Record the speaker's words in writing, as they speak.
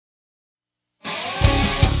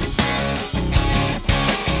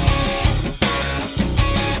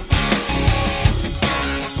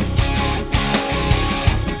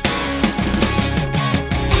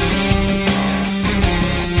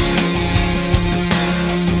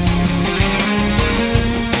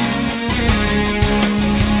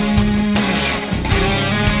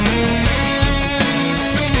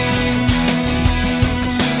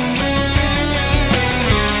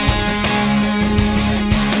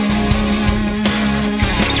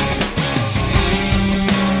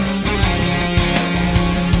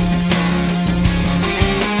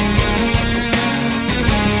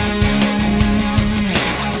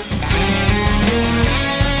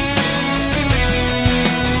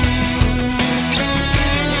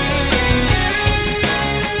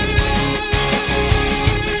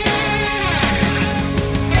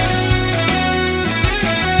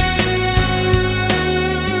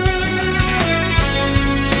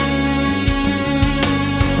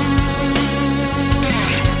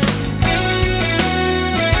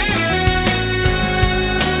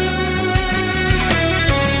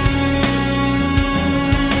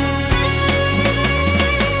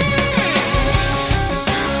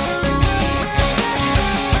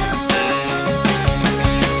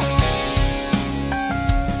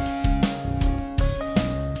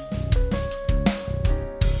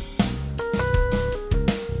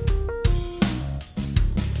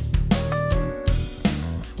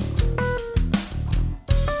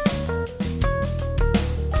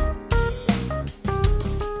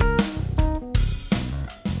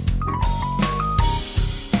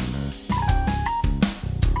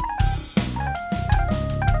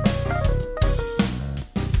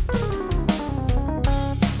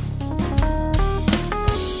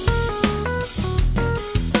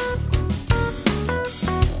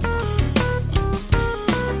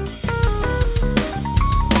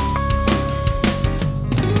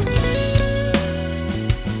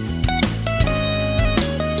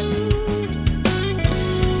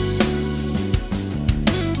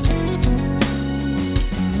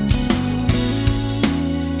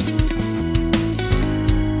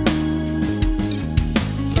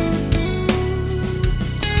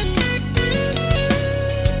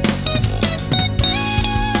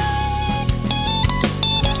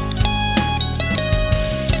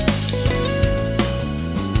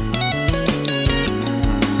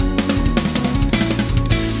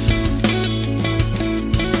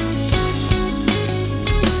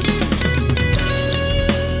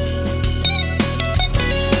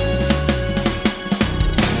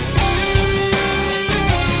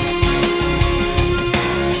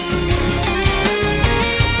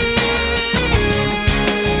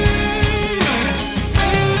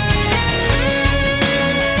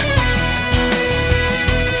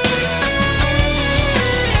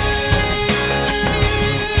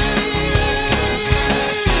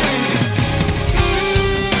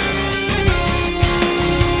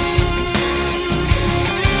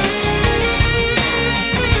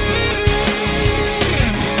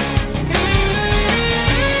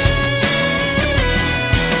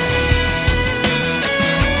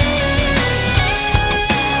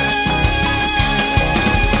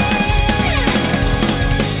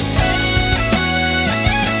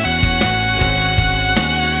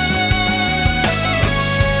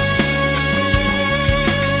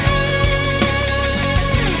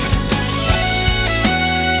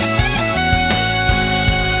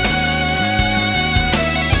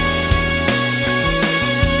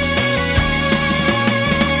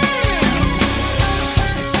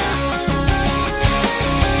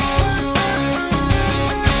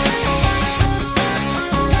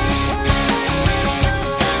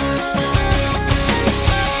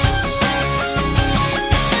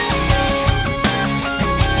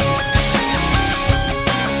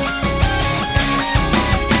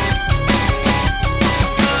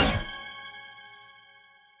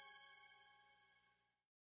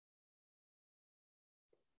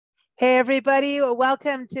Hey, everybody.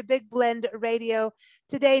 Welcome to Big Blend Radio.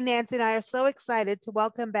 Today, Nancy and I are so excited to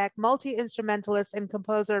welcome back multi-instrumentalist and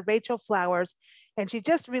composer Rachel Flowers. And she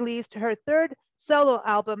just released her third solo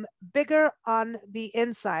album, Bigger on the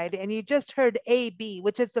Inside. And you just heard AB,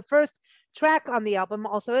 which is the first track on the album,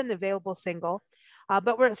 also an available single.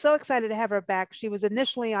 But we're so excited to have her back. She was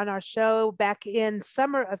initially on our show back in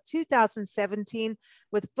summer of 2017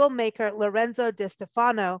 with filmmaker Lorenzo Di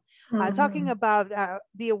Stefano, talking about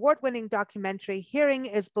the award-winning documentary Hearing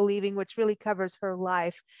is Believing, which really covers her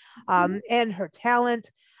life and her talent.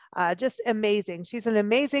 Just amazing. She's an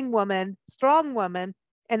amazing woman, strong woman,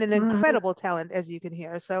 and an incredible talent, as you can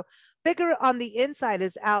hear. So Bigger on the Inside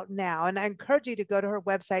is out now, and I encourage you to go to her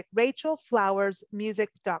website,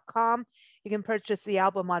 rachelflowersmusic.com. You can purchase the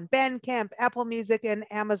album on Bandcamp, Apple Music, and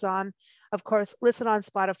Amazon. Of course, listen on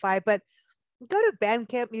Spotify, but go to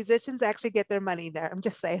Bandcamp. Musicians actually get their money there. I'm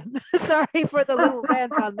just saying. Sorry for the little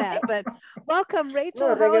rant on that, but welcome,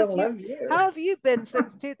 Rachel. No, how have you been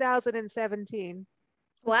since 2017?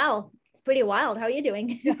 Wow, it's pretty wild. How are you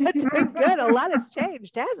doing? Doing good. A lot has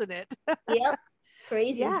changed, hasn't it? Yep.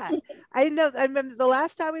 Crazy. Yeah, I know. I remember the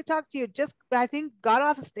last time we talked to you, just I think got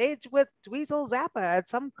off stage with Dweezil Zappa at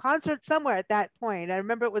some concert somewhere at that point. I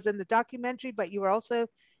remember it was in the documentary, but you were also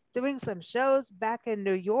doing some shows back in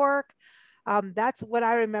New York. That's what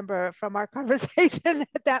I remember from our conversation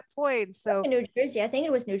at that point. So New Jersey, I think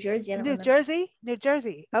it was New Jersey. New Jersey.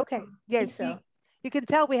 Okay, yes. So. You can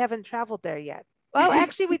tell we haven't traveled there yet. Well,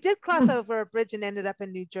 actually, we did cross over a bridge and ended up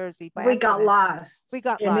in New Jersy. We got lost.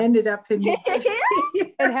 Ended up in New Jersey.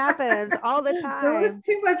 It happens all the time. It was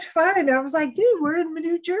too much fun. I was like, dude, we're in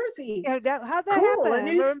New Jersey. How'd that happen?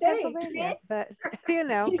 We're in Pennsylvania. But,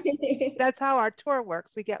 that's how our tour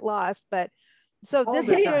works. We get lost. But so this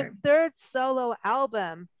is your third solo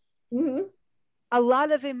album. A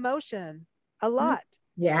lot of emotion. A lot.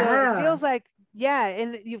 Yeah. So it feels like,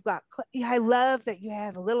 and you've got, I love that you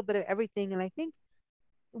have a little bit of everything. And I think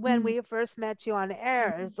when we first met you on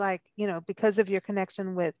air, it's like, because of your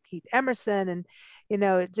connection with Keith Emerson and,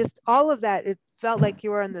 just all of that, it felt like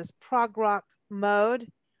you were in this prog rock mode.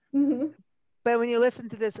 But when you listen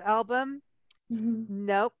to this album,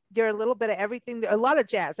 nope, you're a little bit of everything, a lot of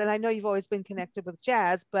jazz. And I know you've always been connected with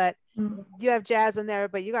jazz, but you have jazz in there,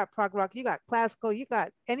 but you got prog rock, you got classical, you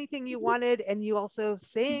got anything you wanted. And you also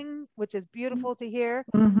sing, which is beautiful to hear.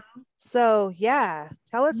 So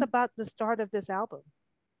tell us about the start of this album.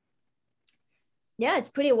 Yeah, it's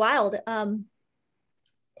pretty wild.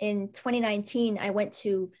 In 2019, I went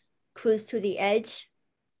to Cruise to the Edge.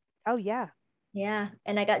 Oh, yeah. Yeah,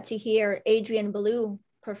 and I got to hear Adrian Belew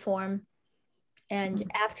perform. And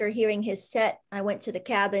after hearing his set, I went to the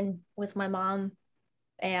cabin with my mom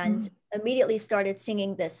and immediately started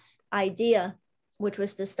singing this idea, which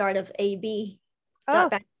was the start of AB.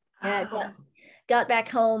 Got back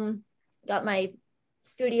home, got my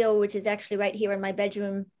studio, which is actually right here in my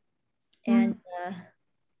bedroom, and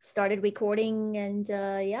started recording and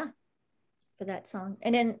for that song.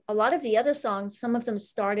 And then a lot of the other songs, some of them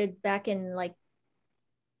started back in like,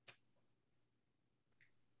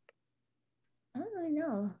 I don't really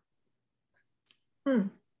know.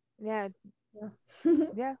 Yeah.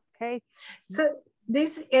 Hey. So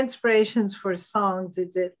these inspirations for songs,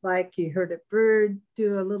 is it like you heard a bird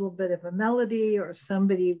do a little bit of a melody or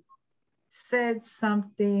somebody said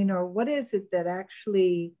something, or what is it that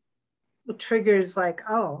actually triggers like,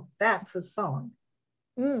 oh, that's a song?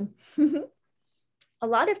 A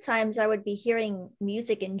lot of times I would be hearing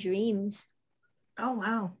music in dreams. Oh,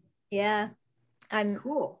 wow. Yeah. I'm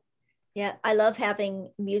cool. Yeah, I love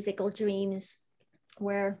having musical dreams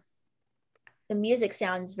where the music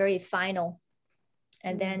sounds very final.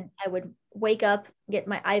 And then I would wake up, get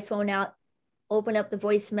my iPhone out, open up the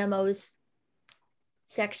voice memos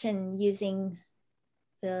section using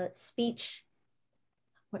the speech,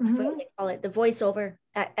 what do they call it? The voiceover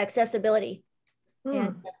accessibility.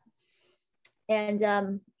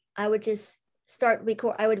 And I would just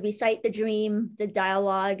I would recite the dream, the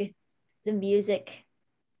dialogue, the music.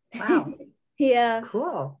 Wow. Yeah.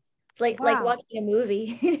 Cool. It's like watching a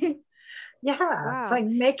movie. Yeah. Wow. It's like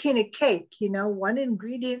making a cake, one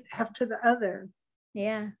ingredient after the other.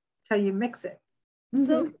 Yeah. Till you mix it.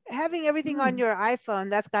 So having everything on your iPhone,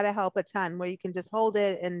 that's got to help a ton, where you can just hold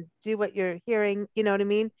it and do what you're hearing, you know what I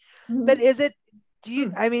mean? But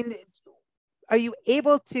are you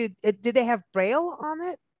able to, do they have Braille on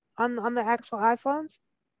it, on the actual iPhones?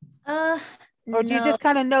 Or do you just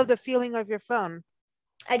kind of know the feeling of your phone?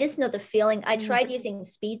 I just know the feeling. I tried using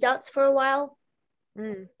speed dots for a while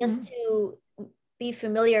just to be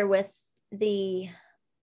familiar with the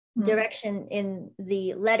direction in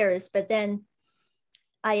the letters, but then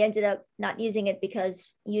I ended up not using it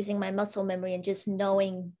because using my muscle memory and just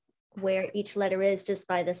knowing where each letter is just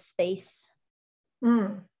by the space.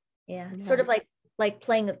 Mm. Yeah. Sort of like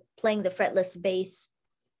playing the fretless bass.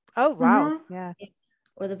 Oh, wow. Mm-hmm. Yeah.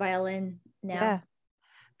 Or the violin now. Yeah.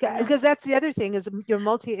 Yeah. Because that's the other thing is you're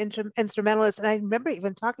multi-instrumentalist. And I remember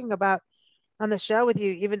even talking about on the show with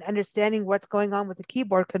you, even understanding what's going on with the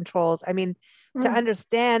keyboard controls. I mean, to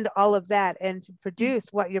understand all of that and to produce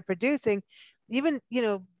what you're producing, even, you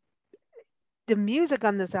know, the music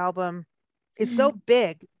on this album is so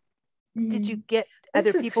big. Did you get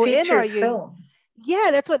other people in, or are you? Film. Yeah,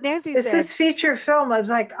 that's what Nancy said. This is feature film. I was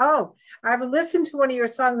like, oh, I've listened to one of your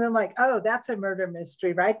songs and I'm like, oh, that's a murder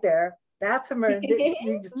mystery right there. That's a murder.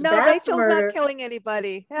 No, that's Rachel's not killing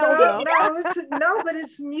anybody. Hell no, no. No, but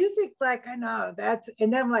it's music. Like, I know that's,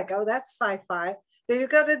 and then I'm like, oh, that's sci-fi. Then you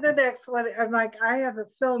go to the next one. I'm like, I have a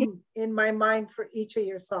film in my mind for each of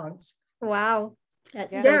your songs. Wow.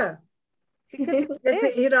 That's yeah. Because it's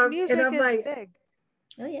big. You know, music and I'm is like, big.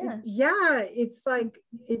 Oh yeah. Yeah, it's like,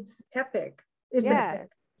 it's epic. It's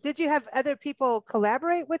epic. Did you have other people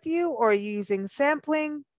collaborate with you, or are you using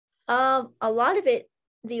sampling? A lot of it,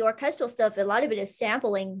 the orchestral stuff, a lot of it is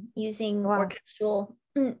sampling using orchestral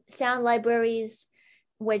sound libraries,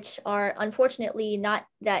 which are unfortunately not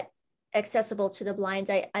that accessible to the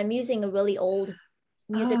blinds. I'm using a really old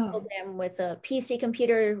music program with a PC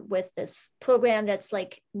computer with this program that's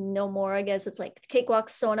like no more, I guess it's like Cakewalk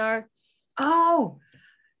Sonar. Oh,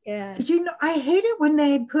 yeah. You know, I hate it when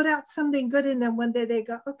they put out something good and then one day they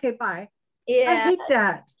go, okay, bye. Yeah. I hate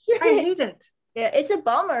that. I hate it. Yeah, it's a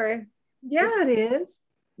bummer. Yeah, it is.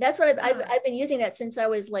 That's what I've been using that since I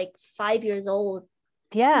was like 5 years old.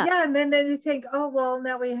 Yeah. Yeah, and then you think, oh, well,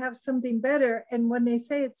 now we have something better. And when they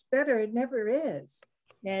say it's better, it never is.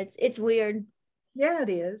 Yeah, it's weird. Yeah, it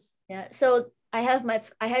is. Yeah. So I had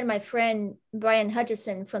my friend Brian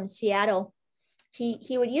Hutchison from Seattle.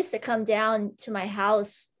 He would used to come down to my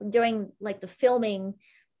house during like the filming,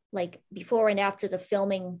 like before and after the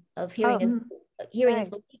filming of Hearing is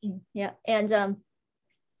Believing. Yeah. And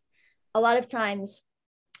a lot of times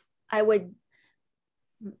I would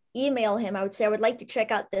email him. I would say, I would like to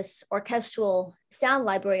check out this orchestral sound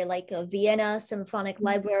library, like a Vienna Symphonic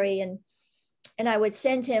Library. And I would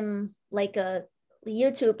send him like a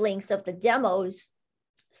YouTube links of the demos.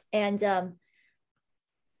 And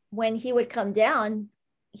when he would come down,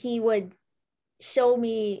 he would show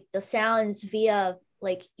me the sounds via,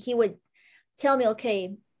 like, he would tell me,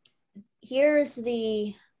 okay, here's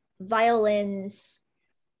the violins,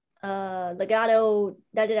 legato,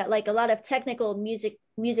 like a lot of technical music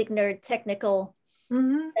nerd technical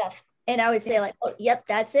stuff. And I would say like, oh, yep,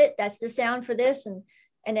 that's it. That's the sound for this. And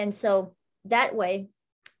then so that way,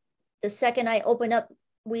 the second I open up,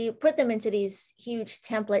 we put them into these huge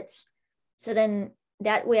templates. So then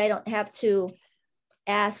that way I don't have to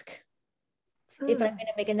ask if I'm going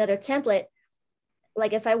to make another template.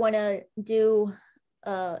 Like if I want to do,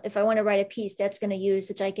 if I want to write a piece that's going to use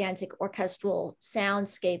a gigantic orchestral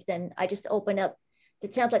soundscape, then I just open up the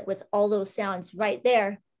template with all those sounds right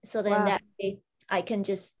there. So then that way I can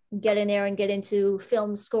just get in there and get into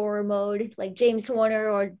film score mode, like James Horner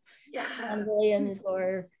or John Williams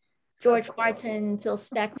or George Martin, Phil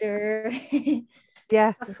Spector.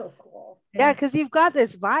 Yeah. That's so cool. Yeah, because you've got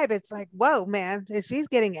this vibe. It's like, whoa, man, she's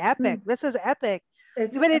getting epic. This is epic.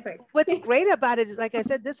 It's epic. What's great about it is, like I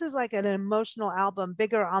said, this is like an emotional album,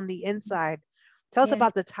 bigger on the inside. Tell us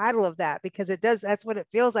about the title of that, because it does. That's what it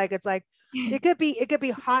feels like. It's like it could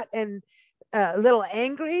be hot and a little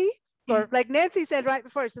angry, or like Nancy said right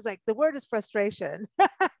before, she's like, the word is frustration.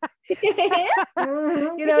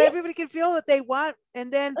 You know, everybody can feel what they want,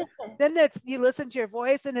 and then that's, you listen to your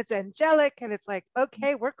voice and it's angelic, and it's like,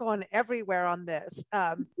 okay, we're going everywhere on this.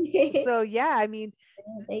 So yeah, I mean,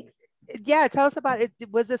 thanks. Yeah, tell us about it.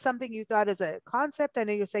 Was this something you thought as a concept? I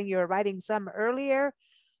know you're saying you were writing some earlier.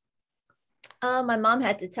 My mom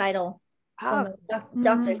had the title from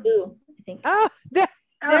Doctor Who, I think. Oh,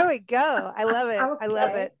 there we go. I love it. I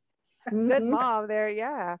love it. Good mom there.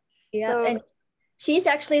 Yeah. Yeah. So, and she's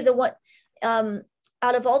actually the one,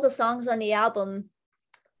 out of all the songs on the album,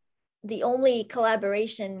 the only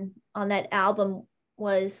collaboration on that album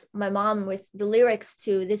was my mom with the lyrics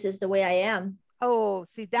to This Is the Way I Am. Oh,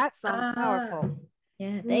 see, that song's powerful.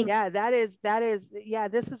 Yeah, that is, yeah,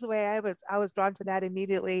 This Is the Way I was drawn to that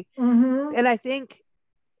immediately. And I think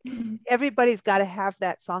everybody's got to have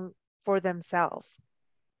that song for themselves.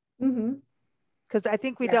 Because I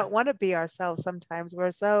think we don't want to be ourselves sometimes.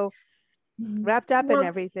 We're so wrapped up in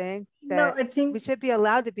everything that I think we should be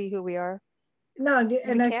allowed to be who we are. No,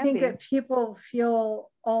 and I think that people feel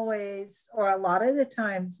always, or a lot of the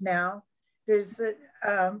times now, there's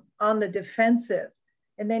on the defensive.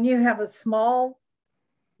 And then you have a small,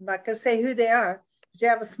 I'm not going to say who they are, but you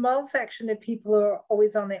have a small faction of people who are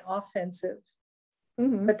always on the offensive.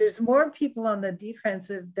 But there's more people on the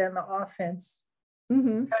defensive than the offense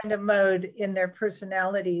kind of mode in their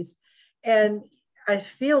personalities. And I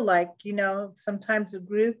feel like, you know, sometimes a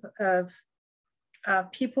group of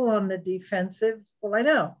people on the defensive, well, I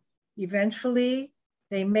know, eventually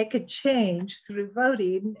they make a change through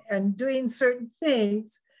voting and doing certain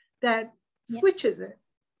things that switches it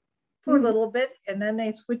for a little bit, and then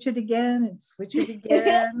they switch it again and switch it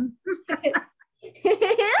again.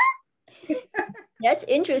 That's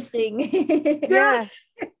interesting. Yeah.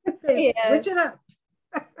 They switch it up.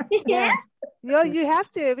 Yeah. You know, you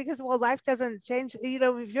have to, because well, life doesn't change. You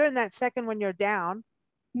know, if you're in that second when you're down,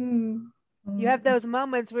 you have those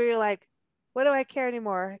moments where you're like, what do I care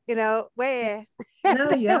anymore? You know, where?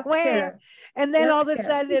 No, you have to where? care. And then all of a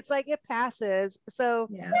sudden it's like it passes. So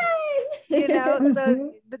you know,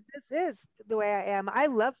 so but this is the way I am. I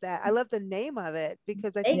love that. I love the name of it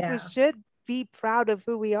because I think we should be proud of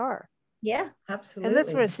who we are. Yeah, absolutely.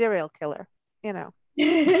 Unless we're a serial killer, you know.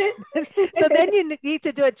 So then you need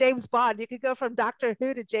to do a James Bond. You could go from Doctor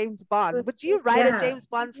Who to James Bond. Would you write a James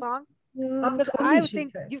Bond song? Because I would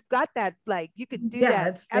think you've got that, like you could do that.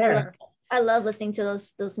 It's there. I love listening to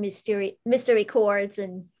those mystery chords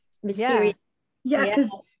and mysterious. Yeah,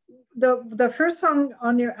 because the first song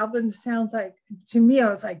on your album sounds like, to me, I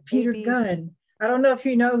was like Peter Gunn. I don't know if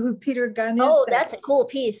you know who Peter Gunn is. Oh, that's a cool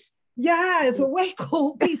piece. Yeah, it's a way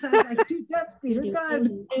cool piece. I was like, dude, that's Peter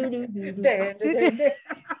Gunn.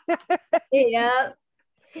 Yeah.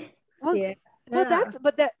 Well, well, that's,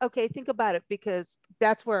 but that, okay, think about it, because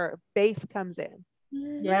that's where bass comes in.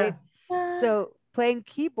 Yeah. Right? So playing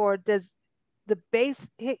keyboard, does the bass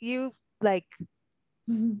hit you like,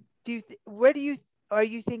 do you, are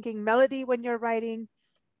you thinking melody when you're writing,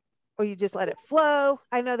 or you just let it flow?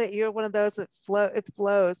 I know that you're one of those that it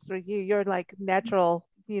flows through you. You're like natural,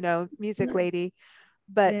 you know, music lady,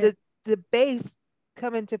 but does the bass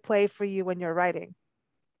come into play for you when you're writing?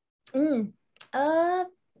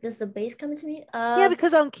 Does the bass come into me? Yeah,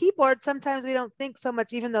 because on keyboard sometimes we don't think so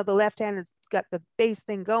much, even though the left hand has got the bass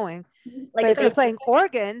thing going. Like if you're playing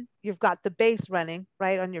organ, you've got the bass running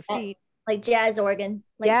right on your feet. Like jazz organ,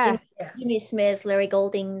 like Jimmy Smith, Larry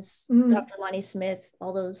Goldings, Dr. Lonnie Smith,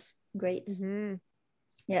 all those greats.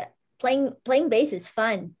 Yeah, playing bass is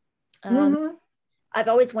fun. I've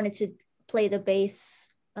always wanted to play the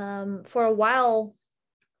bass. For a while,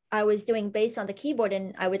 I was doing bass on the keyboard,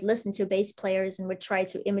 and I would listen to bass players and would try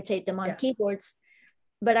to imitate them on keyboards.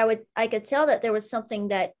 But I could tell that there was something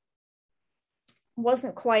that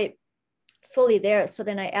wasn't quite fully there. So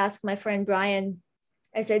then I asked my friend Brian,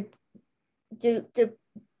 I said, do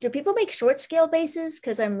people make short scale basses?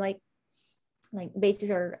 Because I'm like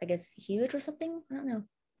basses are, I guess, huge or something. I don't know.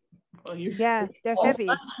 Well, yeah, they're heavy.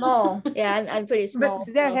 I'm small. Yeah, I'm pretty small.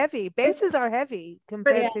 But they're heavy. Basses are heavy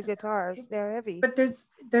compared to guitars. They're heavy. But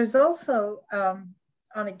there's also on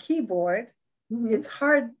a keyboard, it's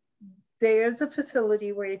hard. There's a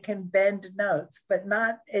facility where you can bend notes, but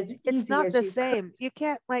not as easy. It's not the same. You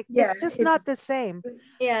can't it's just not the same.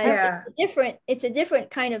 Yeah. It's a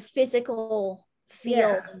different kind of physical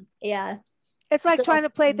feel. Yeah. It's like trying to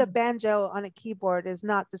play the banjo on a keyboard is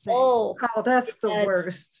not the same. Oh, that's the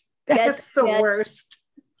worst. That's the worst.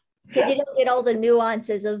 Because you don't get all the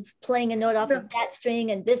nuances of playing a note off of that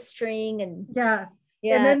string and this string and and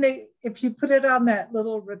then if you put it on that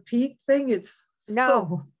little repeat thing, it's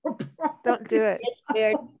don't do it. It's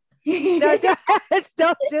weird.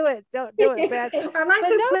 Don't do it. Don't do it, man. I like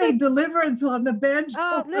to play Deliverance on the banjo.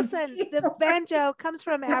 Oh, listen, the banjo comes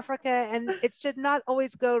from Africa, and it should not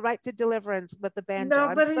always go right to Deliverance with the banjo.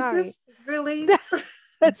 No, but I'm sorry. It just really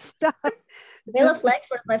stop. Bela Fleck's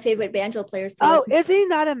one of my favorite banjo players. Is he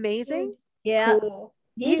not amazing? Yeah, cool.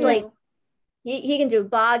 He's like he can do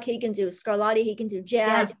Bach, he can do Scarlatti, he can do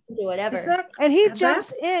jazz, he can do whatever. And he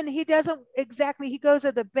jumps in. He doesn't exactly. He goes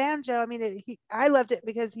at the banjo. I mean, I loved it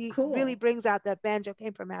because he really brings out that banjo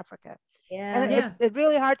came from Africa. Yeah, and it's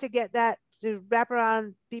really hard to get that to wrap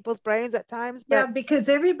around people's brains at times. But, because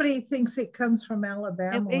everybody thinks it comes from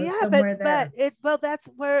Alabama. But that's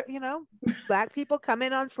where Black people come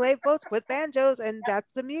in on slave boats with banjos, and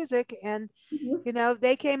that's the music. And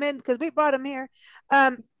they came in because we brought them here.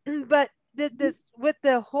 But this with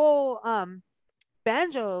the whole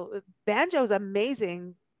banjo's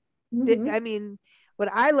amazing. I mean, what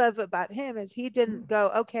I love about him is he didn't go,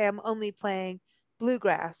 okay, I'm only playing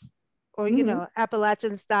bluegrass or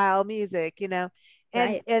Appalachian style music,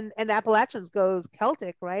 and Appalachians goes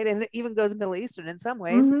Celtic, right? And it even goes Middle Eastern in some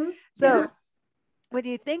ways. So when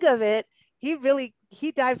you think of it,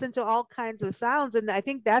 he dives into all kinds of sounds, and I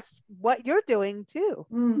think that's what you're doing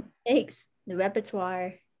too. Thanks. The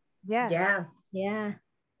repertoire. Yeah,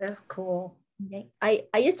 that's cool. I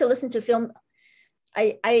used to listen to film.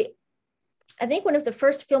 I think one of the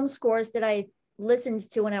first film scores that I listened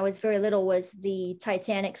to when I was very little was the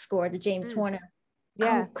Titanic score, the James Horner.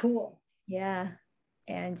 Yeah. Oh, cool. Yeah.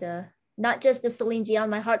 And not just the Celine Dion,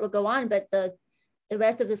 My Heart Will Go On, but the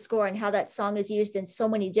rest of the score and how that song is used in so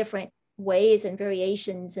many different ways and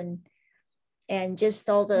variations, and just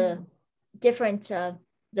all the different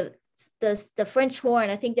the French horn.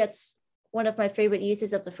 I think that's one of my favorite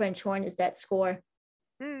uses of the French horn, is that score.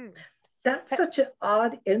 That's such an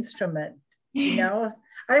odd instrument, you know.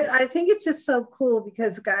 I think it's just so cool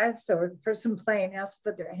because guys or the person playing has to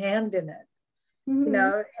put their hand in it, you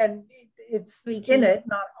know, and it's in it,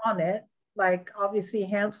 not on it. Like obviously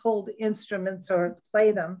hands hold instruments or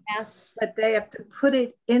play them, yes, but they have to put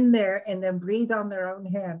it in there and then breathe on their own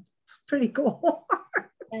hand. It's pretty cool.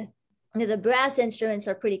 The brass instruments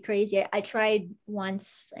are pretty crazy. I tried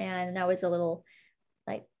once and I was a little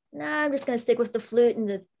like, nah, I'm just gonna stick with the flute and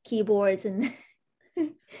the keyboards. And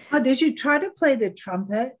oh, did you try to play the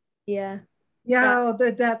trumpet? Yeah. Oh,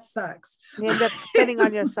 that sucks. You end up spinning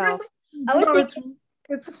on yourself. I was thinking,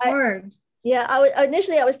 it's hard.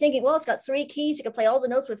 Initially I was thinking, well, it's got 3 keys. You can play all the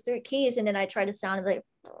notes with 3 keys. And then I tried to sound like,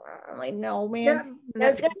 I'm like, no, man. I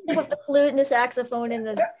was going to stick with the flute and the saxophone and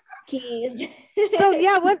the keys. So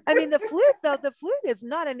yeah, the flute though, the flute is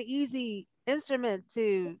not an easy instrument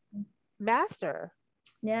to master.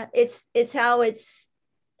 Yeah, it's how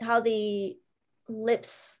the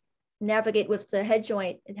lips navigate with the head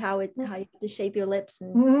joint, and how you have to shape your lips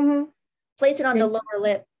and place it on the lower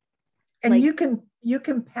lip. And like, you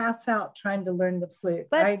can pass out trying to learn the flute.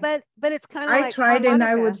 But it's kind of like I tried harmonica. And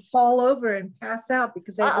I would fall over and pass out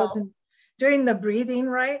because I wasn't doing the breathing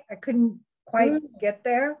right. I couldn't quite get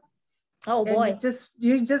there. Oh boy.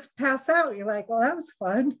 You just pass out. You're like, well, that was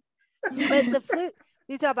fun. But the flute,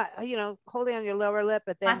 you talk about, you know, holding on your lower lip,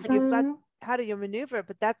 but then you've got, how do you maneuver it?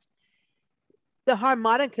 But that's the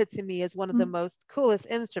harmonica, to me, is one of the most coolest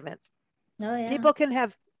instruments. Oh yeah. People can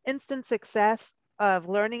have instant success of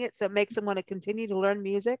learning it, so it makes them want to continue to learn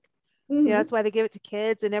music. You know, that's why they give it to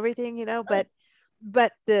kids and everything, you know, but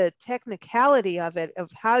the technicality of it,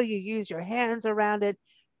 of how you use your hands around it,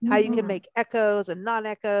 how you can make echoes and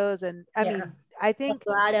non-echoes, and I mean, I think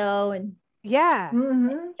vibrato and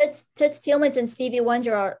Toots Thielemans and Stevie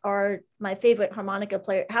Wonder are my favorite harmonica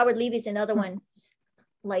player. Howard Levy's another one,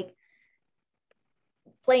 like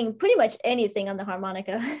playing pretty much anything on the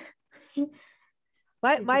harmonica.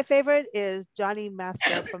 My favorite is Johnny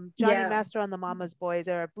Master from Johnny Master on the Mama's Boys.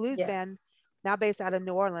 They're a blues band now based out of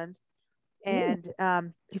New Orleans. And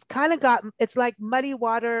he's kind of got, it's like Muddy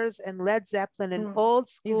Waters and Led Zeppelin and old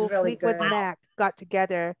school really Fleetwood Mac got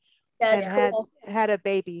together and had a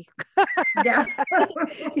baby.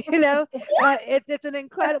 You know, it's an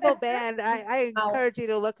incredible band. I encourage you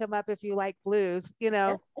to look him up if you like blues, you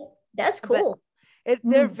know. That's cool.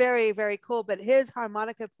 They're very, very cool, but his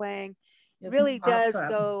harmonica playing really does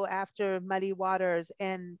go after Muddy Waters,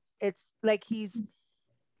 and it's like he's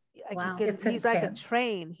like a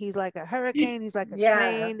train. He's like a hurricane. He's like a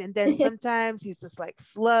train, and then sometimes he's just like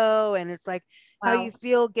slow, and it's like how you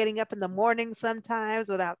feel getting up in the morning sometimes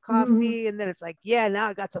without coffee, and then it's like, yeah, now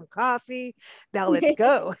I got some coffee. Now let's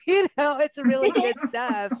go. You know, it's really good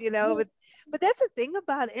stuff. You know, but that's the thing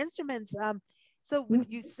about instruments. So with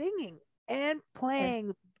you singing and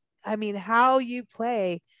playing, I mean, how you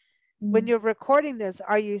play. When you're recording this,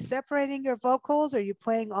 are you separating your vocals? Are you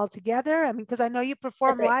playing all together? I mean, because I know you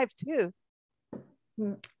perform live too.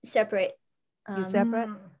 Separate. You separate?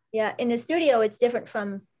 Yeah, in the studio, it's different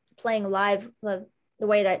from playing live, the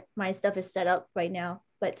way that my stuff is set up right now.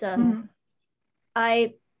 But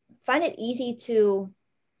I find it easy to,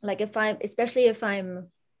 like, especially if I'm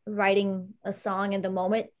writing a song in the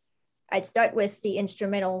moment, I'd start with the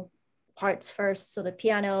instrumental parts first. So the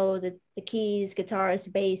piano, the keys, guitars,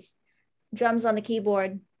 bass, drums on the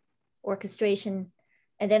keyboard, orchestration,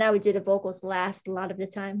 and then I would do the vocals last a lot of the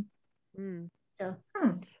time. So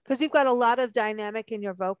because you've got a lot of dynamic in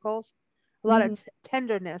your vocals, a lot of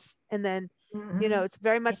tenderness, and then you know, it's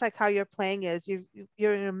very much like how your playing is.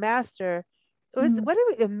 You're a master. What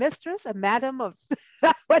are we, a mistress, a madam of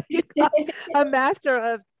what do you call a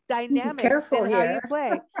master of dynamics in how you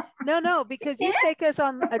play? No, because you take us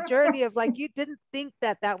on a journey of, like, you didn't think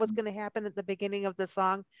that was going to happen at the beginning of the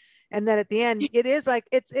song, and then at the end it is like,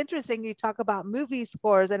 it's interesting. You talk about movie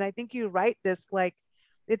scores, and I think you write this like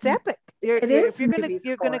it's epic. You're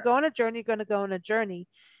gonna go on a journey,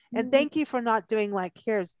 and thank you for not doing like,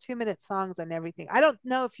 here's 2-minute songs and everything. I don't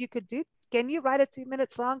know if you could do can you write a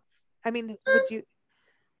 2-minute song? I mean, would you?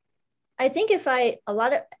 I think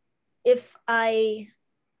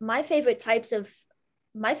my favorite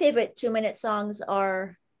 2-minute songs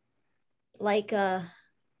are like the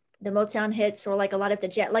Motown hits, or like a lot of the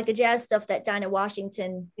jazz stuff that Dinah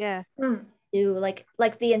Washington do, like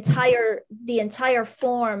the entire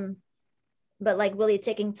form, but like really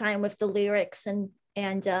taking time with the lyrics and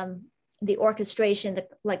the orchestration,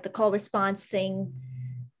 the call response thing,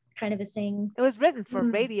 kind of a thing. It was written for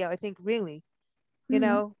radio, I think, really, you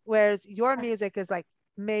know, whereas your music is like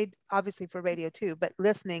made obviously for radio too, but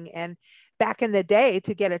listening. And back in the day,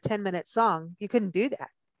 to get a 10-minute song, you couldn't do that.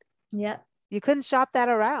 Yeah. You couldn't shop that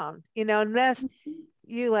around, you know, unless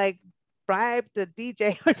you like bribed the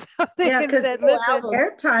DJ or something. Yeah, because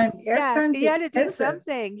airtime you had to do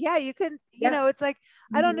something. Yeah, you couldn't, you know, it's like,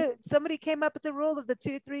 I don't know, somebody came up with the rule of the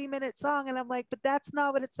 2-3 minute song, and I'm like, but that's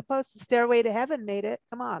not what it's supposed to. Stairway to Heaven made it.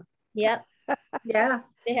 Come on. Yeah. Yeah.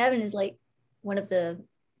 Stairway to Heaven is like one of the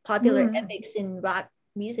popular epics in rock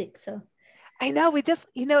music. So I know, we just,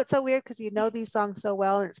 you know, it's so weird because you know these songs so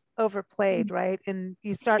well and it's overplayed, right? And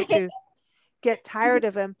you start to get tired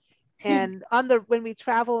of them. And when we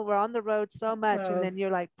travel, we're on the road so much, and then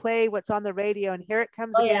you're like, play what's on the radio, and here it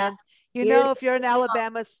comes again. You know, if you're in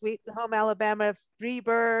Alabama, Sweet Home Alabama, Free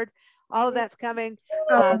Bird, all of that's coming.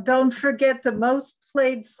 Don't forget the most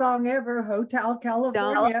played song ever, Hotel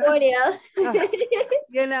California.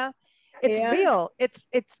 You know, it's real. It's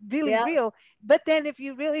really real. But then if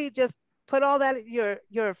you really just put all that,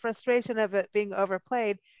 your frustration of it being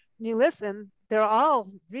overplayed, you listen, they're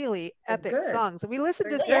all really epic songs. And we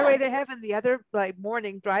listened to Stairway to Heaven the other like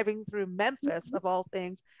morning, driving through Memphis of all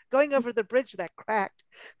things, going over the bridge that cracked,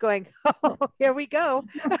 going, oh, here we go.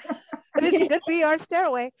 This could be our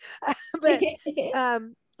stairway. But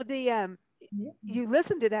you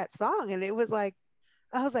listen to that song, and it was like,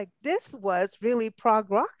 I was like, this was really prog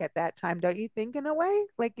rock at that time, don't you think, in a way?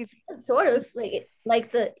 Like, if sort of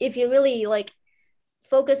if you really like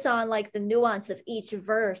focus on like the nuance of each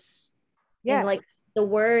verse, and like the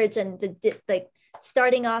words and like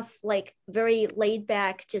starting off like very laid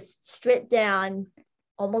back, just stripped down,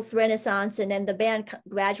 almost Renaissance, and then the band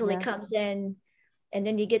gradually comes in, and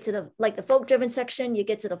then you get to the folk driven section, you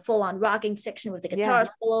get to the full on rocking section with the guitar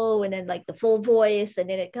solo, and then like the full voice, and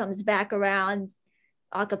then it comes back around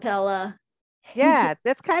a cappella. Yeah,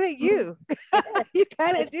 that's kind of you. You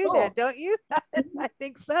kind of do that, don't you? I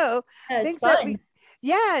think so. It's fun.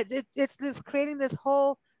 It's this creating this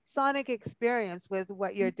whole sonic experience with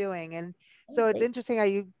what you're doing. And so it's interesting how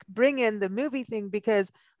you bring in the movie thing,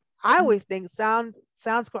 because I always think sounds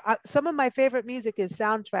some of my favorite music is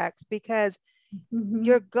soundtracks, because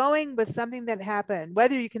you're going with something that happened,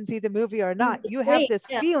 whether you can see the movie or not. You have this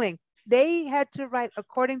feeling. They had to write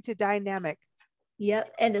according to dynamic.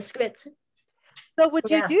 Yep, and the script. So would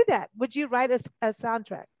you do that? Would you write a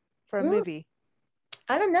soundtrack for a movie?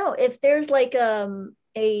 I don't know if there's like a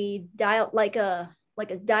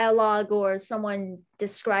dialogue or someone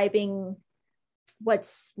describing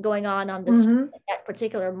what's going on this that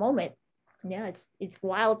particular moment. Yeah, it's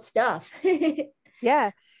wild stuff.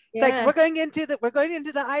 Yeah. It's like we're going into the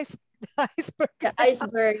iceberg. The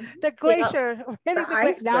iceberg. The glacier.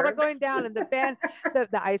 Now we're going down, and the band,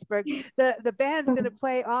 the iceberg. The band's gonna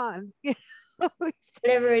play on.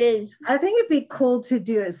 Whatever it is. I think it'd be cool to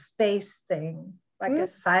do a space thing, like a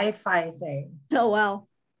sci-fi thing. Oh wow.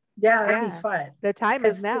 Yeah, that'd be fun. The time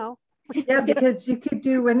is now. Yeah, because you could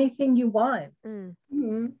do anything you want.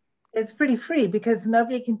 It's pretty free, because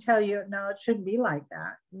nobody can tell you, no, it shouldn't be like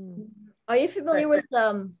that. Are you familiar with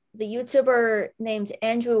the YouTuber named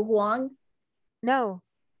Andrew Huang? No.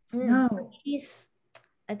 No.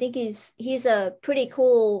 I think he's a pretty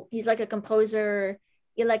cool, he's like a composer,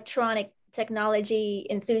 electronic technology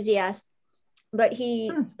enthusiast, but he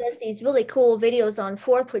does these really cool videos on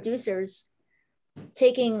 4 producers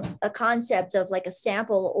taking a concept of like a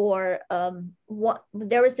sample, or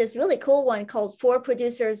there was this really cool one called 4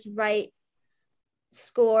 producers write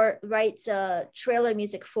trailer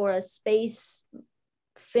music for a space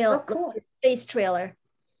film. Space trailer.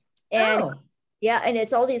 And and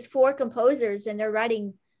it's all these 4 composers, and they're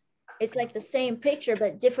writing, it's like the same picture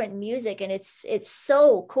but different music, and it's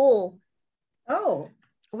so cool. We'll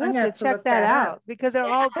have to check that out, because they're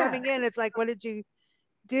all coming in. It's like, what did you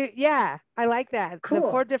do? Yeah, I like that. Cool. The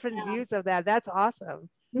 4 different views of that. That's awesome.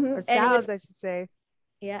 Or sounds, I should say.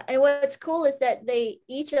 Yeah, and what's cool is that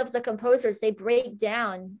each of the composers, they break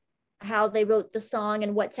down how they wrote the song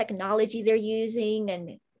and what technology they're using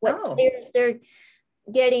and what players they're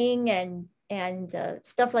getting, and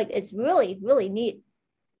stuff like, it's really, really neat.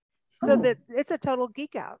 So that it's a total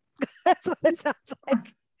geek out. That's what it sounds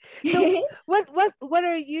like. So what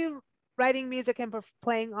are you writing music and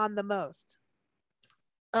playing on the most?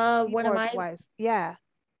 What am I? Wise? Yeah.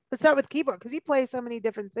 Let's start with keyboard because you play so many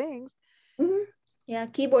different things. Mm-hmm. Yeah,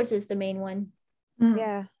 keyboards is the main one. Mm.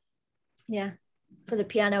 Yeah. Yeah, for the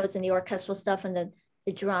pianos and the orchestral stuff and the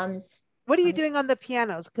drums. What are you doing on the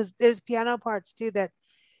pianos? Because there's piano parts too that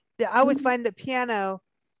I always find the piano,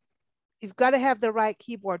 you've got to have the right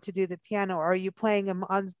keyboard to do the piano. Or are you playing them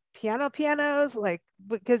on pianos? Like,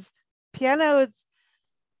 because pianos,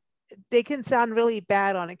 they can sound really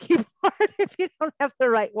bad on a keyboard if you don't have the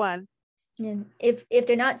right one. And if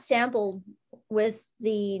they're not sampled with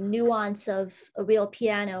the nuance of a real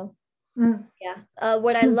piano. Yeah.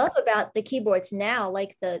 What I love about the keyboards now,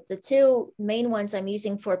 like the two main ones I'm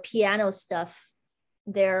using for piano stuff,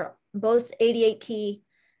 they're both 88 key.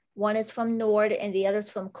 One is from Nord and the other's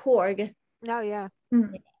from Korg. Oh, yeah.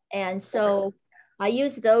 And so I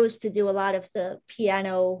use those to do a lot of the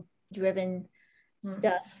piano driven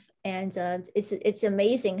stuff. And it's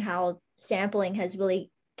amazing how sampling has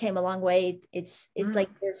really came a long way. It's like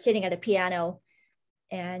you're sitting at a piano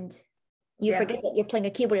and you forget that you're playing a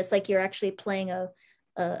keyboard. It's like you're actually playing a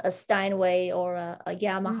Steinway or a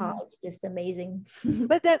Yamaha. It's just amazing.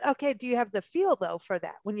 But then, okay, do you have the feel though for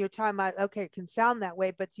that when you're talking about, okay, it can sound that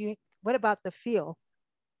way, but what about the feel?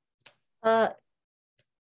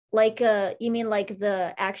 Like you mean like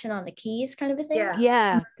the action on the keys kind of a thing?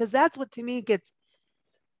 Yeah, because that's what to me gets,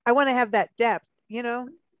 I want to have that depth, you know?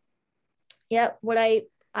 Yeah, what I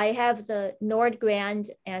have the Nord Grand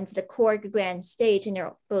and the Korg Grand stage, and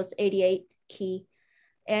they're both 88 key.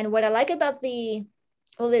 And what I like about they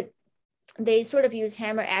sort of use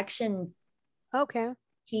hammer action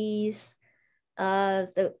keys.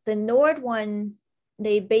 The Nord one,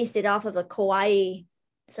 they based it off of a Kawai.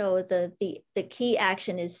 So the key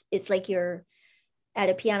action it's like you're at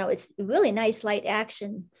a piano. It's really nice light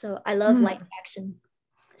action. So I love light action.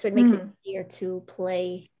 So it makes it easier to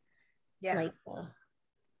play like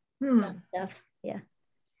fun stuff. Yeah.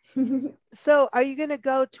 So are you going to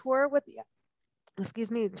go tour with the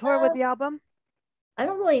album? I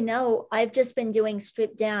don't really know. I've just been doing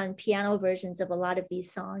stripped down piano versions of a lot of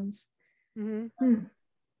these songs.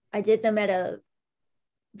 I did them at a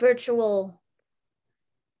virtual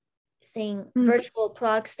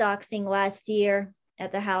prog stock thing last year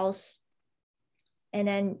at the house. And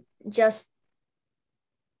then just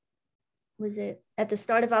was it at the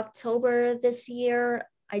start of October this year,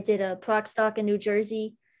 I did a prog stock in New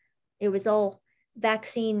Jersey. It was all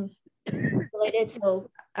vaccine related, so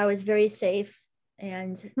I was very safe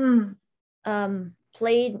and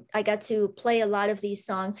I got to play a lot of these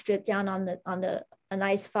songs stripped down on a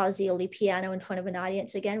nice Fazioli piano in front of an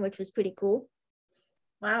audience again, which was pretty cool.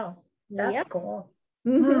 Wow, that's cool.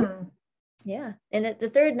 Yeah, and the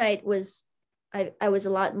third night was I was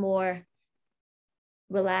a lot more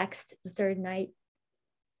relaxed the third night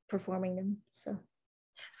performing them.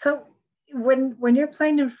 So when you're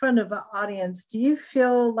playing in front of an audience, do you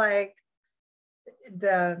feel like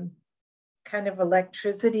the kind of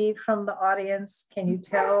electricity from the audience? Can you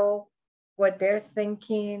tell what they're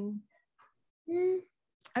thinking? I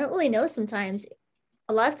don't really know sometimes.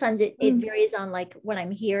 A lot of times it varies on like what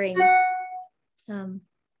I'm hearing.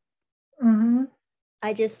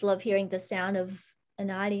 I just love hearing the sound of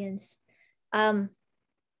an audience. I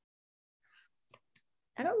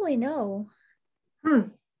don't really know.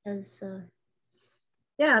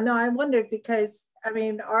 Yeah, no, I wondered because, I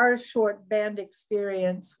mean, our short band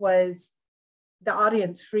experience was the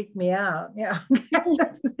audience freaked me out. Yeah.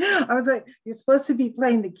 I was like, you're supposed to be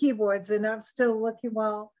playing the keyboards and I'm still looking,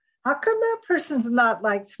 well, how come that person's not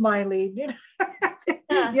like smiling? You know,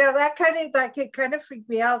 that it kind of freaked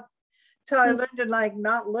me out. So I learned to like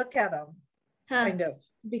not look at them kind of,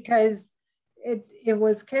 because it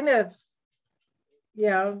was kind of, you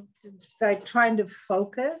know, like trying to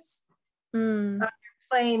focus on your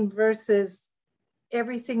playing versus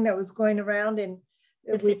everything that was going around and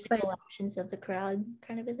the physical actions of the crowd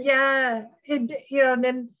kind of a thing. Yeah, you know, and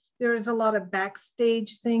then there was a lot of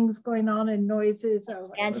backstage things going on and noises. I was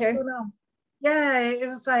like, what's going on? Yeah, it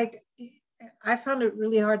was like, I found it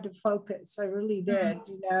really hard to focus. I really did,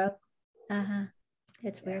 you know?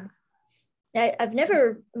 That's weird. I've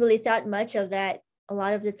never really thought much of that a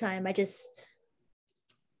lot of the time.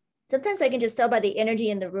 Sometimes I can just tell by the energy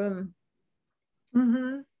in the room,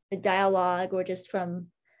 the dialogue, or just from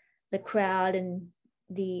the crowd and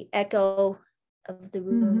the echo of the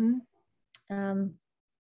room.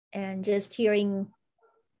 And just hearing,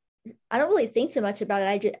 I don't really think so much about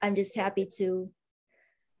it. I'm just happy to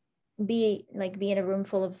be in a room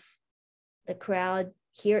full of the crowd,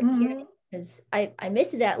 hearing because I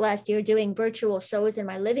missed that last year doing virtual shows in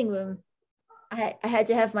my living room. I had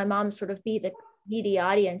to have my mom sort of be the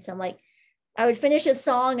audience. I'm like, I would finish a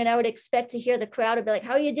song and I would expect to hear the crowd and be like,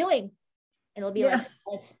 how are you doing? And it'll be like,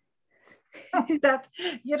 that,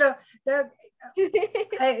 you know, that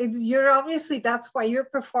you're obviously, that's why you're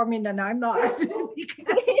performing and I'm not.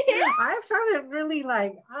 I found it really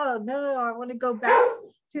like, oh no, I want to go back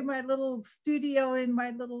to my little studio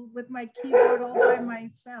with my keyboard all by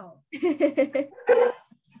myself.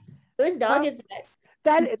 Whose dog is that?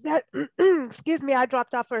 That excuse me, I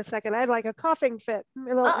dropped off for a second. I had like a coughing fit, a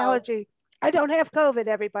little allergy. I don't have COVID,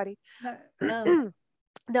 everybody. No.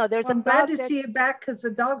 No, there's I'm glad to see you back because the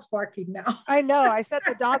dog's barking now. I know. I set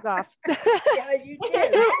the dog off. Yeah, you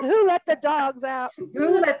did. Who let the dogs out?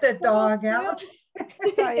 Who let the dog out?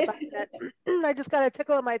 Sorry about that. I just got a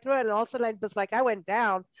tickle in my throat, and all of a sudden I was like, I went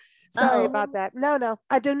down. Sorry about that. No,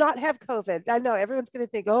 I do not have COVID. I know everyone's going to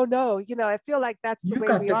think, oh no, I feel like that's the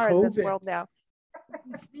way we are in this world now.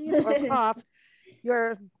 Sneeze or cough,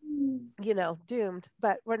 you're, doomed,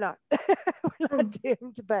 but we're not. We're not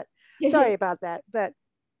doomed, but sorry about that. But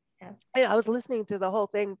I was listening to the whole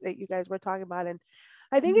thing that you guys were talking about, and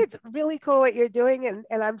I think it's really cool what you're doing,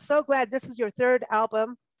 and I'm so glad this is your third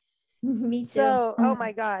album. Me too. So, oh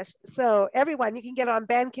my gosh. So everyone, you can get on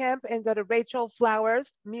Bandcamp and go to Rachel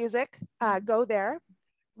Flowers Music. Go there,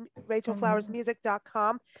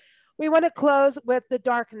 rachelflowersmusic.com. We want to close with The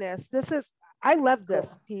Darkness. I love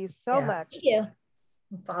this piece so much. Thank you.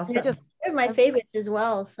 It's awesome. They're my favorites as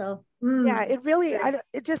well. So yeah, it really,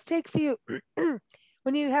 it just takes you,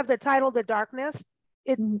 when you have the title, The Darkness,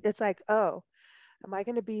 it's like, oh, am I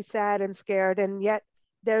going to be sad and scared? And yet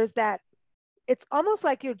there's that, it's almost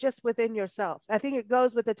like you're just within yourself. I think it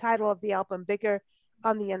goes with the title of the album, Bigger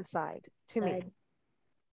on the Inside, to me.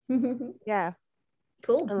 Yeah.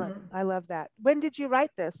 Cool. I love that. When did you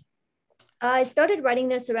write this? I started writing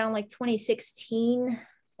this around like 2016.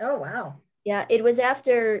 Oh, wow. Yeah, it was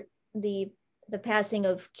after the passing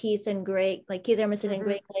of Keith and Greg, like Keith Emerson and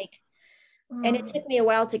Greg Lake. And it took me a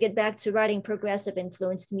while to get back to writing progressive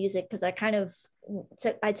influenced music because I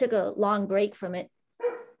took a long break from it.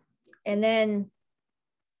 And then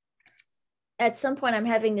at some point I'm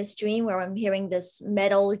having this dream where I'm hearing this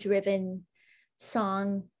metal driven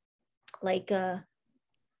song, like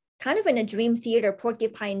kind of in a dream theater,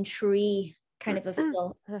 Porcupine Tree kind of a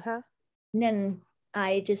feel. And then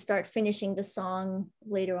I just start finishing the song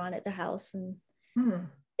later on at the house. And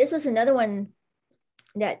this was another one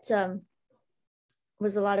that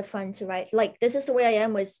was a lot of fun to write. Like This Is the Way I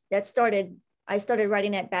Am I started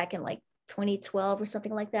writing that back in like 2012 or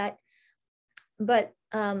something like that. But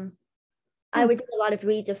I would do a lot of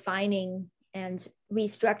redefining and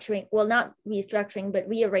restructuring, well, not restructuring, but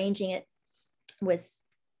rearranging it with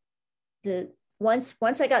once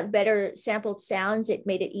I got better sampled sounds, it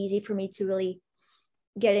made it easy for me to really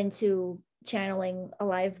get into channeling a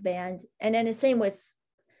live band. And then the same with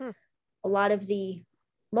a lot of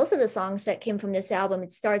most of the songs that came from this album.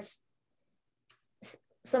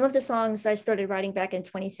 Some of the songs I started writing back in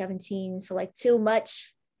 2017. So like Too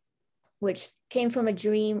Much, which started from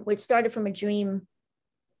a dream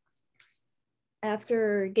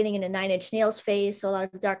after getting in a Nine Inch Nails phase. So a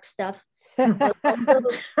lot of dark stuff.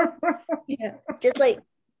 Yeah, just like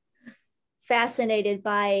fascinated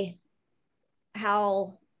by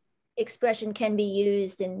how expression can be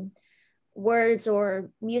used in words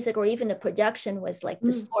or music, or even the production was like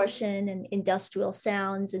distortion and industrial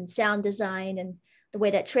sounds and sound design and the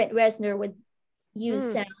way that Trent Reznor would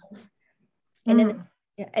use sounds. And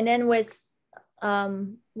then with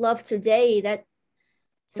Love Today, that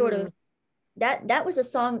sort of that was a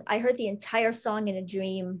song I heard the entire song in a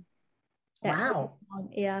dream. Wow.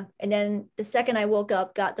 Yeah. And then the second I woke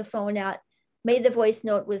up, got the phone out, made the voice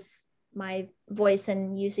note with my voice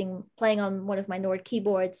and playing on one of my Nord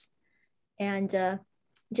keyboards, and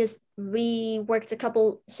just reworked a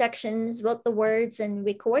couple sections, wrote the words and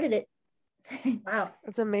recorded it. Wow.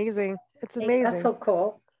 It's amazing. It's amazing. That's so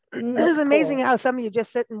cool. It's amazing how some of you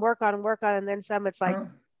just sit and work on, and then some it's like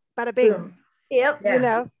bada bing. Yep.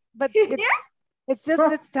 Yeah. But it's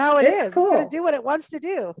how it is. Cool. It's going to do what it wants to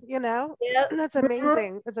do, Yep. That's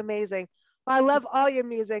amazing. It's amazing. Well, I love all your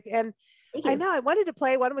music. And I know I wanted to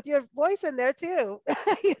play one with your voice in there too,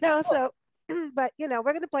 so, but, we're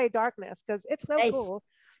going to play Darkness because it's so cool.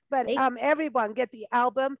 But everyone get the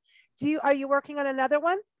album. Are you working on another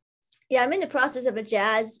one? Yeah, I'm in the process of a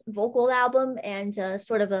jazz vocal album and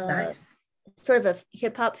sort of a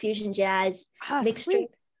hip hop fusion jazz mixture. Sweet.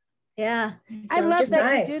 Yeah. I love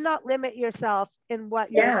that you do not limit yourself in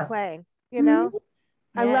what you're playing,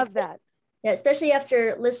 I love that. Yeah, especially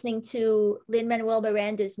after listening to Lin-Manuel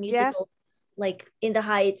Miranda's musical like In the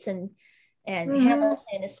Heights and Mhm.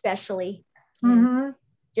 Hamilton especially. Mhm.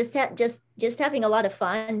 Just having a lot of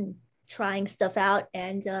fun trying stuff out,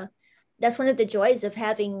 and that's one of the joys of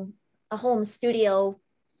having a home studio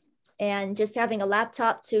and just having a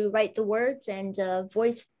laptop to write the words and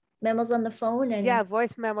voice memos on the phone. And Yeah,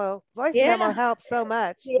 voice memo yeah, helps so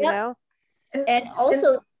much, you yep. know. And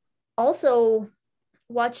also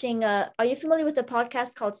watching are you familiar with a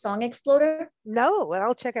podcast called Song Exploder? No, well,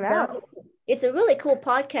 I'll check it out. No. It's a really cool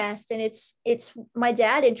podcast, and it's my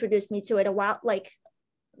dad introduced me to it a while, like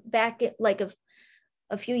back like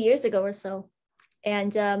a few years ago or so.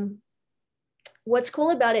 And what's cool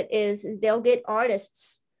about it is they'll get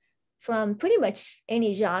artists from pretty much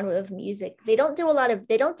any genre of music. They don't do a lot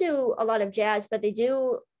of jazz, but they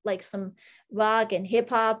do like some rock and hip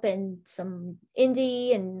hop and some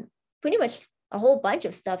indie and pretty much a whole bunch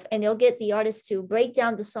of stuff. And they'll get the artists to break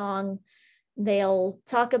down the song. They'll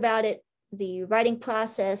talk about it, the writing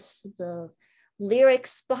process, the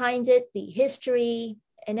lyrics behind it, the history,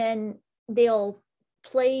 and then they'll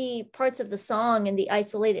play parts of the song in the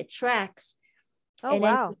isolated tracks. Oh, and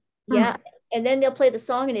wow. Then, yeah, and then they'll play the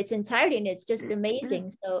song in its entirety, and it's just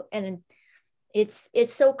amazing. So, and it's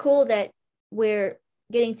so cool that we're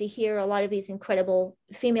getting to hear a lot of these incredible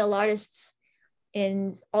female artists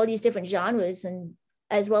in all these different genres, and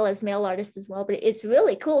as well as male artists as well. But it's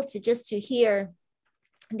really cool to hear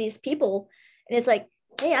these people, and it's like,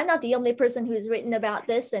 hey, I'm not the only person who's written about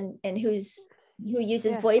this and who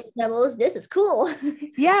uses voice memos. This is cool.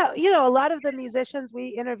 Yeah, you know, a lot of the musicians we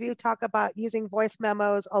interview talk about using voice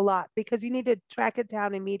memos a lot because you need to track it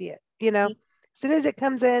down immediate, you know. As soon as it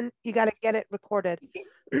comes in, you got to get it recorded.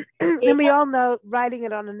 And we all know writing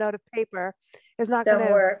it on a note of paper is not going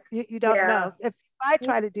to work. You don't know. If I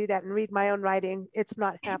try to do that and read my own writing, it's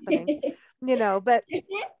not happening, you know. But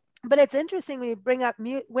it's interesting when you bring up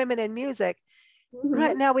women in music.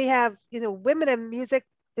 Right now we have, you know, women in music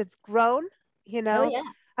that's grown, you know. Oh, yeah.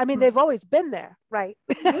 I mean, they've always been there, right?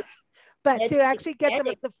 But to actually get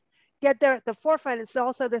them get there at the forefront, it's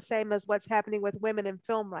also the same as what's happening with women in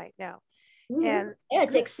film right now. And yeah,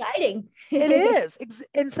 it's exciting. It is.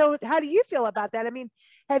 And so how do you feel about that? I mean,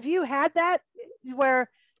 have you had that where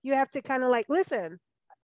you have to kind of like, listen,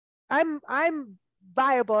 I'm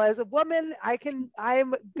viable as a woman.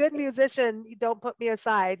 I'm a good musician. You don't put me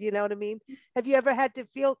aside. You know what I mean? Have you ever had to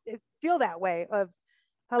feel that way of,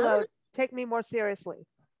 hello, take me more seriously?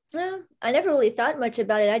 No, I never really thought much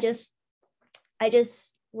about it. I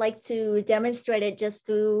just like to demonstrate it just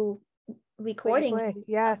through recording.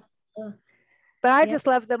 Yeah. So, but I just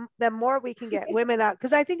love the more we can get women out,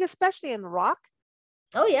 because I think especially in rock.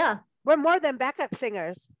 Oh yeah. We're more than backup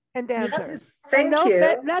singers and dancers. Thank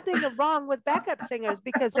you. Nothing wrong with backup singers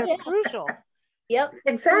because they're crucial. Yep.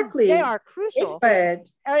 Exactly. They are crucial.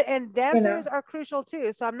 And dancers are crucial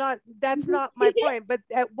too. So that's not my point, but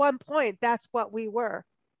at one point that's what we were,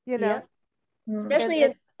 you know.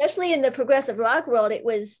 Especially in the progressive rock world, it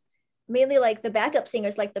was mainly like the backup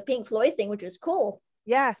singers, like the Pink Floyd thing, which was cool.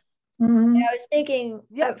 Yeah. Mm-hmm. I was thinking,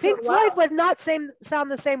 Pink Floyd would not sound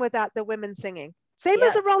the same without the women singing. Same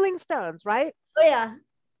as the Rolling Stones, right? Oh yeah.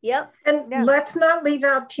 Yep. And let's not leave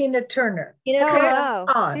out Tina Turner.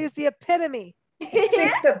 No. She's the epitome. She's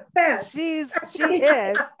the best. She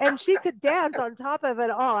is. And she could dance on top of it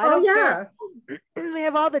all. I don't care. We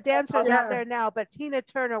have all the dancers out there now, but Tina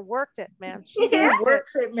Turner worked it, man. She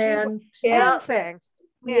works it, man. Dancing.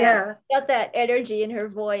 Yeah. Got that energy in her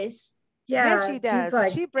voice. Yeah, she does.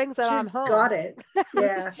 Like, she brings it on home. Got it.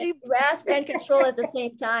 Yeah. She rasp and control at the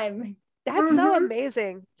same time. That's so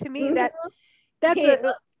amazing to me.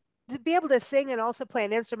 To be able to sing and also play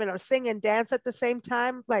an instrument, or sing and dance at the same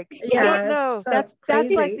time, like I don't know. That's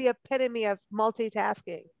like the epitome of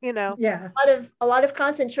multitasking, you know. Yeah. A lot of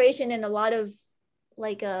concentration and a lot of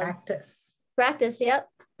like practice. Yep.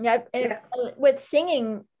 Yeah. And with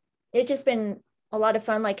singing, it's just been a lot of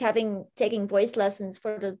fun, like taking voice lessons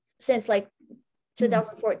since like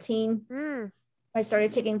 2014. I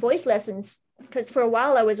started taking voice lessons because for a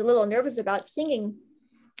while I was a little nervous about singing.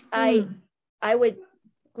 I would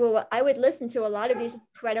listen to a lot of these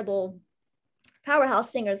incredible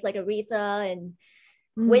powerhouse singers like Aretha and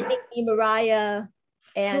Whitney, Mariah,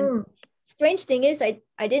 and strange thing is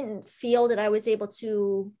I didn't feel that I was able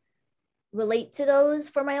to relate to those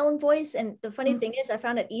for my own voice. And the funny thing is I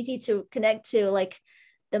found it easy to connect to like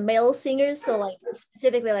the male singers, so like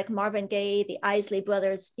specifically like Marvin Gaye, the Isley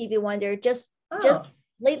Brothers, Stevie Wonder. Just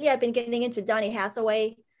lately I've been getting into Donny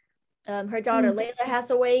Hathaway, her daughter Layla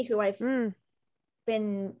Hathaway, who I've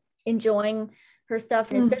been enjoying her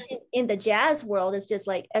stuff, and especially in the jazz world, it's just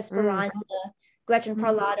like Esperanza, Gretchen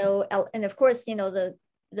Parlato, and of course, you know, the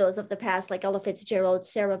those of the past, like Ella Fitzgerald,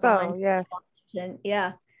 Sarah Oh, Vaughan, yeah. and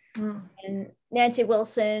yeah, Mm. and Nancy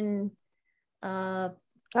Wilson. Oh,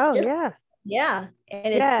 Just yeah. yeah,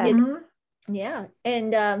 and Yeah. Mhm. yeah,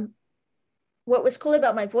 and what was cool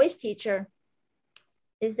about my voice teacher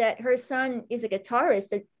is that her son is a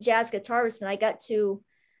guitarist, a jazz guitarist, and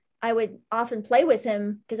I would often play with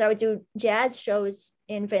him because I would do jazz shows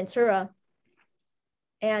in Ventura,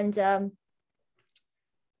 and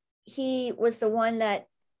he was the one that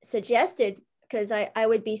suggested, because I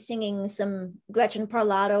would be singing some Gretchen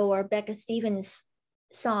Parlato or Becca Stevens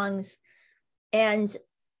songs, and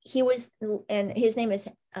his name is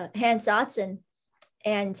Hans Otzen,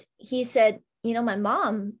 and he said, you know, my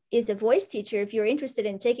mom is a voice teacher. If you're interested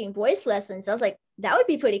in taking voice lessons, I was like, that would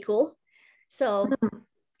be pretty cool. So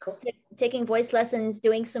Cool. taking voice lessons,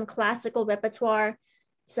 doing some classical repertoire,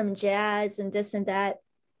 some jazz and this and that.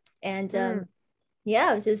 And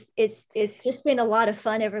yeah, it's just been a lot of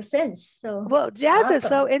fun ever since. So Well, jazz is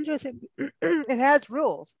so Awesome. interesting. It has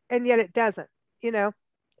rules, and yet it doesn't. You know,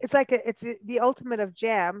 it's like it's the ultimate of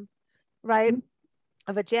jam, right? Mhm.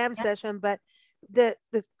 Of a jam Yeah. session. But the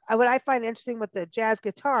what I find interesting with the jazz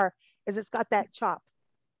guitar is it's got that chop.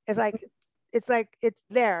 It's like it's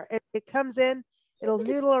there. It comes in, it'll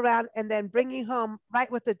noodle around, and then bring you home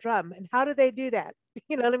right with the drum. And how do they do that?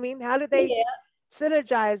 You know what I mean? How do they Yeah.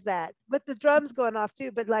 synergize that with the drums going off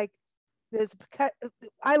too? But like there's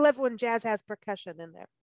I love when jazz has percussion in there,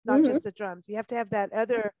 not Mhm. just the drums. You have to have that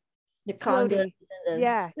other The conga. floaty.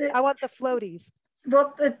 Yeah, I want the floaties.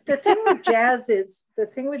 Well, the thing with jazz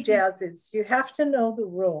is you have to know the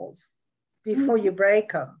rules before you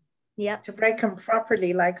break them, Yeah. to break them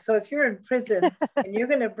properly. Like, so if you're in prison and you're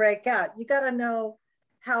going to break out, you got to know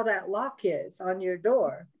how that lock is on your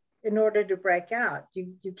door in order to break out.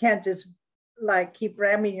 You can't just like keep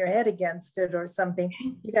ramming your head against it or something.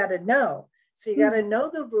 You got to know. So you got to know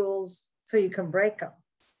the rules so you can break them.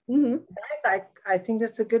 Mm-hmm. I think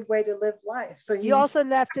that's a good way to live life. So You also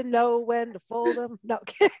have to know when to fold them. No,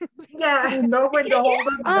 kidding. yeah, know when to hold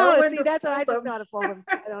them. Oh, see, that's what I just know how to fold them.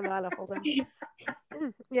 I don't know how to fold them.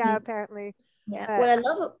 Yeah, apparently. Yeah.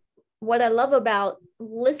 But What I love about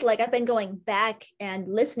listen, like I've been going back and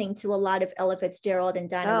listening to a lot of Ella Fitzgerald and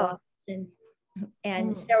Dinah Oh. Robinson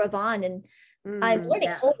and Sarah Vaughan, and I'm mm, learning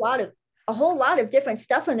yeah. a whole lot of different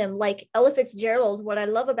stuff from them. Like Ella Fitzgerald, what I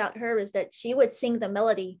love about her is that she would sing the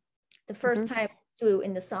melody the 1st time through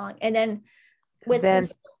in the song, and then with then,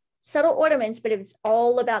 some subtle ornaments, but it's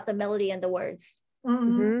all about the melody and the words. Mhm.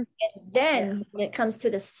 mhm. And then when it comes to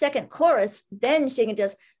the second chorus, then she can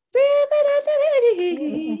just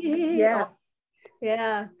Yeah.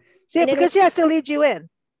 yeah. See, And then because she has to lead you in.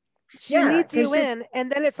 She Yeah, leads 'cause you she's- in,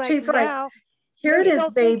 and then it's like she's like, now here it you're is,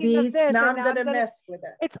 still thinking of babies. this, Now and I'm gonna mess with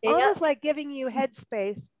it. it's Yeah. almost like giving you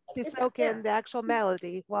headspace to soak Yeah. in the actual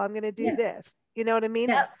melody while I'm going to do Yeah. this. You know what I mean?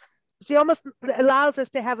 Yeah. She almost allows us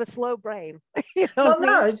to have a slow brain. You know Well, what I mean?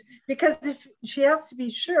 no, it's because if she has to be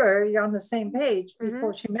sure you're on the same page Mhm.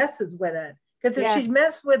 before she messes with it. Because if Yeah. she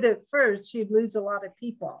messed with it first, she'd lose a lot of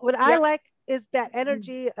people. What I Yeah. like is that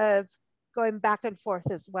energy of going back and forth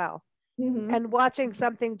as well, Mhm. and watching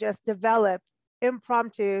something just develop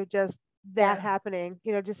impromptu, just that Yeah. happening,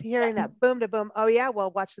 you know, just hearing that boom to boom. Oh yeah, well,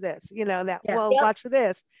 watch this, you know, that, Yeah. well, Yep. watch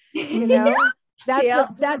this, you know, that's Yeah.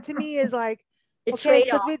 that to me is like, The okay,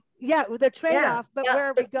 trade-off. because the trade-off, but Yeah, where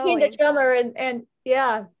are we between the going? drummer and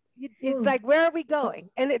yeah. It's like, where are we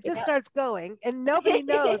going? And it just Yeah. starts going, and nobody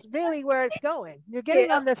knows really where it's going. You're getting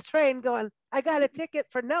Yeah. on this train going, I got a ticket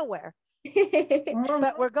for nowhere,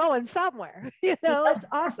 but we're going somewhere. You know, it's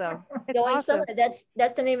awesome. It's Going awesome. somewhere.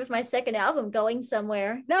 That's the name of my second album, Going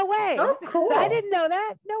Somewhere. No way. Oh, cool. I didn't know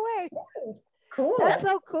that. No way. Cool. That's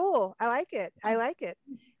so cool. I like it. I like it.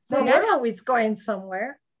 So So we're always going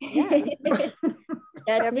somewhere. That's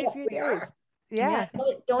every neat. few We are. days. Yeah.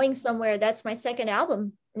 Going Somewhere. That's my second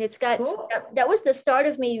album. And it's got Cool. that was the start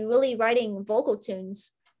of me really writing vocal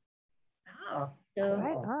tunes. Oh, So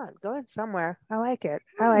Right on. Going somewhere. I like it.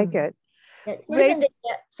 I like it. that's Great.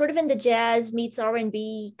 sort of in the jazz meets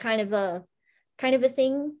R&B kind of a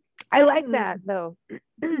thing. I like that though,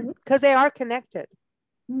 because they are connected.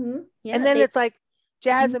 Mhm. Yeah, And then it's like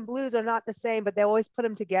jazz and blues are not the same, but they always put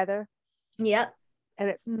them together. yeah. And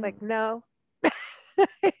it's like, no,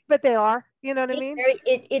 but they are. You know what I mean?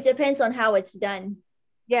 It depends on how it's done.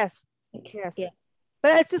 Yes. Yes. Yeah.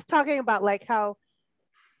 But it's just talking about like how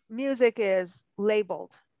music is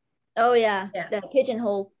labeled. Oh yeah. Yeah. The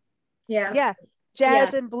pigeonhole. yeah. Yeah.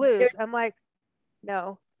 Jazz Yeah. and blues. I'm like,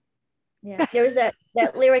 no. Yeah. There was that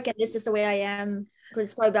lyric, and this is the way I am, because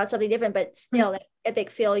it's probably about something different, but still that epic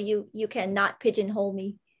feel, you cannot pigeonhole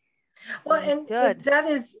me. Well, and Good. that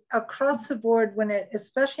is across the board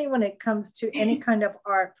especially when it comes to any kind of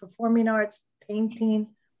art, performing arts, painting,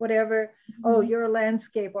 whatever. Oh, you're a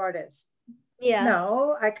landscape artist. Yeah.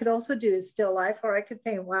 No, I could also do still life, or I could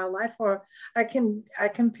paint wildlife, or I can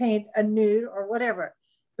paint a nude or whatever.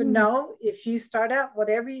 But no, if you start out,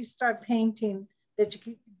 whatever you start painting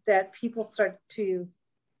that people start to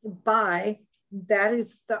buy, that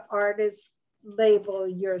is the artist label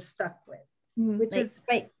you're stuck with, which like, is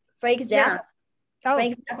Frank Zappa. Yeah. Oh,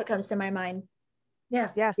 Frank Zappa comes to my mind. Yeah.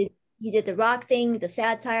 yeah. He did the rock thing, the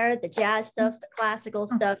satire, the jazz stuff, the classical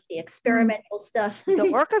stuff, the experimental stuff. The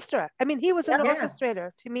orchestra. I mean, he was an Yeah.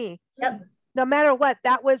 orchestrator to me. Yep. No matter what,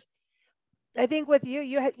 that was, I think with you,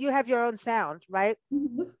 you have your own sound, right?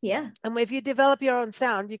 Yeah. And if you develop your own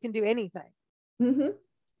sound, you can do anything. Mm-hmm.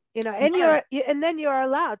 You know, and and then you're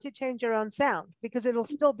allowed to change your own sound because it'll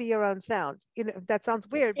still be your own sound. You know, that sounds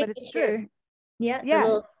weird, but it's true. Yeah. Yeah. The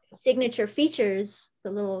little signature features,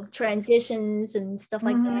 the little transitions and stuff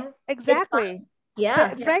like that. Exactly.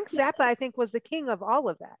 Yeah. Frank Zappa, I think, was the king of all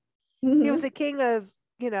of that. He was the king of,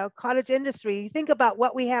 you know, cottage industry. You think about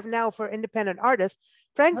what we have now for independent artists.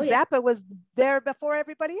 Frank Zappa was there before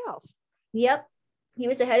everybody else. Yep. He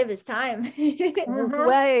was ahead of his time.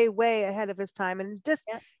 Way, way ahead of his time. And just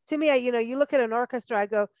to me, you know, you look at an orchestra, I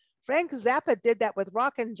go, Frank Zappa did that with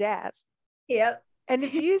rock and jazz. Yep. And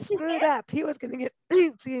if you screwed up, he was going to get,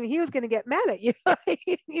 he was going to get mad at you.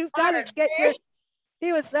 You've got to get your,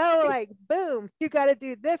 he was so like, boom, you got to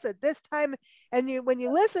do this at this time. And when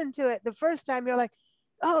you listen to it the first time, you're like,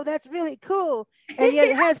 oh, that's really cool. And yet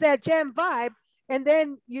it has that jam vibe. And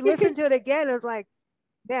then you listen to it again, and it's like,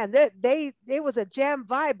 man, it was a jam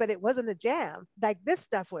vibe, but it wasn't a jam. Like this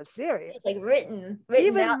stuff was serious. It's like written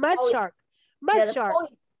Even out. Mudshark.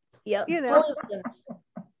 Yep. You know,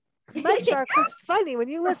 Mudsharks is funny when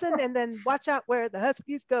you listen and then watch out where the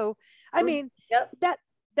Huskies go. I mean,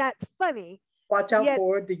 that's funny. Watch out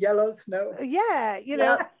for the yellow snow. Yeah, you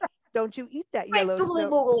know, don't you eat that yellow googly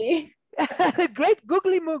snow. Moogly. Great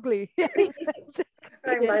googly moogly.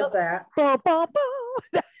 I love that.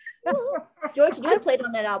 George, you would played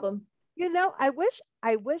on that album. You know, I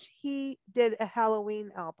wish he did a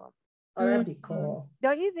Halloween album. Oh, that'd be cool.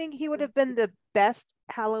 Don't you think he would have been the best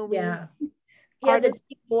Halloween? Yeah. Yeah, the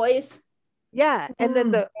deep voice. Yeah, and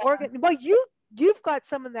then the organ. Well, you've got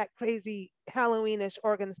some of that crazy Halloweenish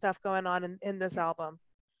organ stuff going on in this album.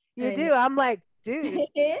 You do. I'm like, dude.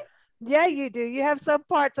 Yeah, you do. You have some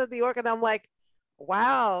parts of the organ. I'm like,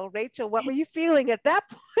 wow, Rachel, what were you feeling at that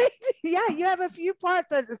point? Yeah, you have a few parts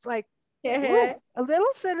that it's like ooh, a little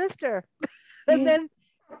sinister. And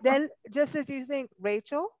then just as you think,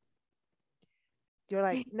 Rachel, you're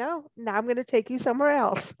like, no, now I'm going to take you somewhere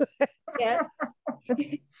else. Yeah.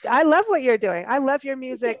 I love what you're doing. I love your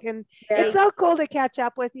music, and it's so cool to catch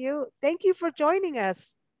up with you. Thank you for joining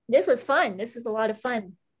us. This was fun. This was a lot of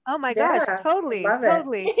fun. Oh my gosh, totally.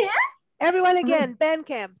 Everyone, again,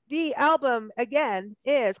 Bandcamp. The album again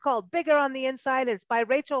is called Bigger on the Inside. It's by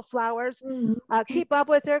Rachel Flowers. Keep up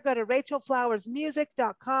with her. Go to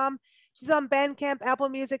rachelflowersmusic.com. She's on Bandcamp, Apple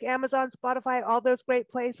Music, Amazon, Spotify, all those great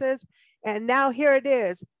places. And now here it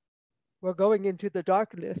is. We're going into the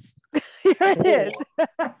darkness. Here it is.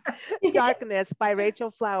 Darkness by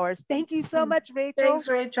Rachel Flowers. Thank you so much, Rachel. Thanks,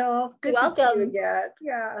 Rachel. Good to see you again.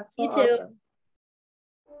 Yeah, it's you awesome. too.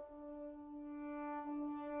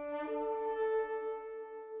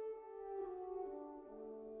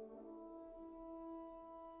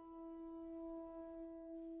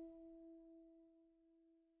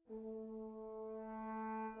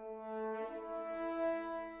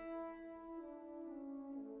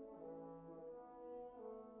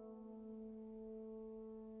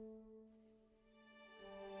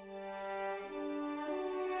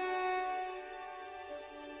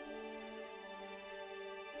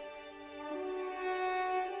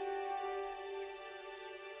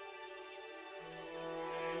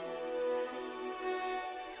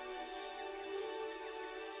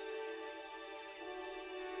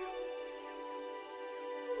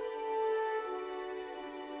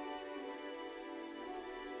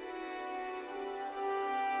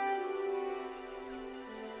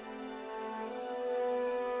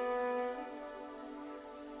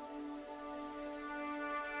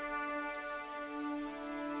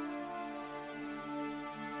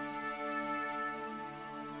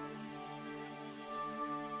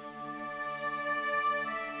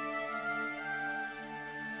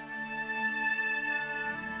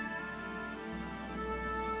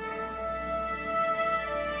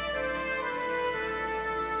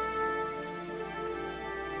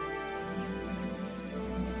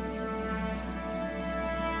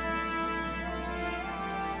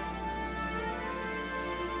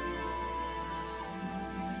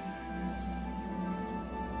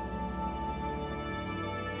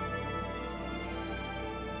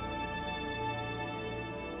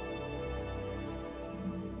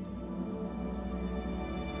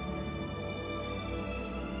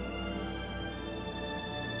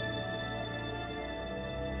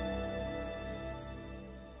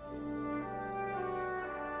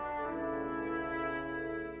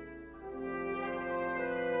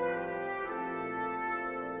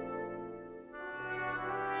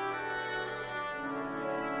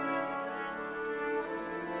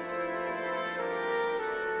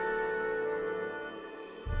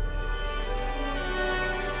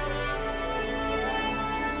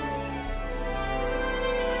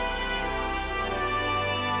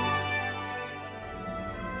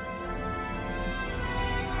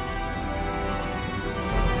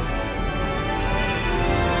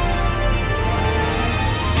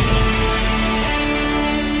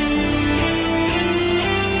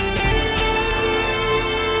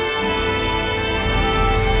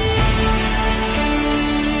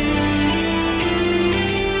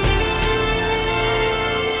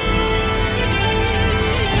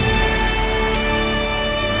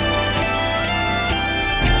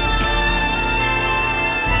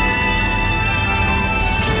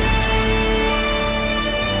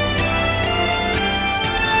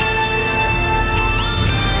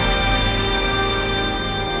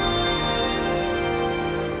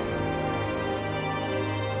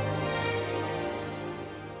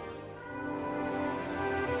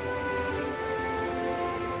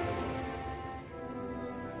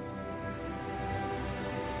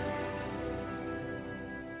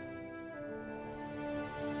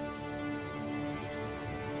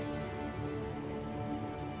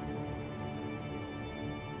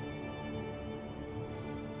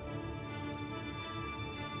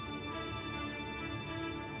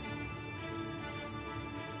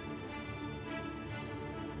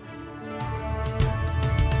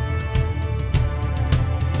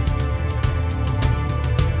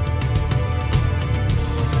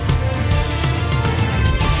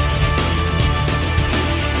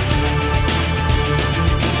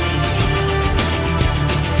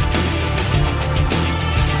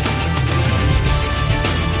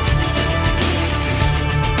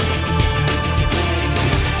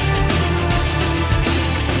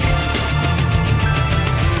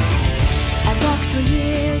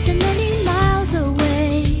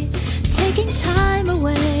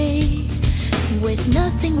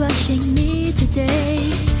 rushing me today,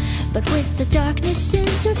 but with the darkness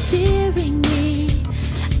interfering me,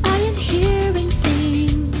 I am hearing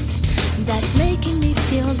things that's making me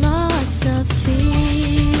feel lots of fear.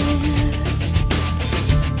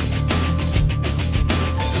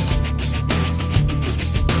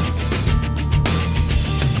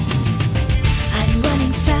 I'm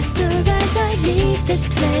running faster as I leave this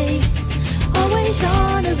place, always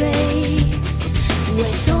on a race,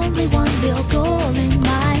 with only one real goal in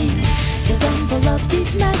mind, the rumble of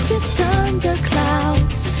these massive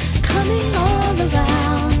thunderclouds coming all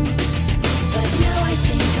around. But now I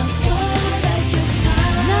think of what I just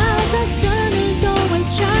found. Now the sun is always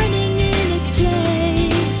shining in its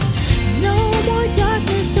place, no more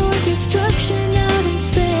darkness or destruction out in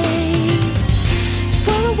space.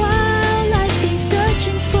 For a while I've been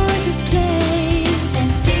searching for this place, and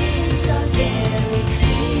things are very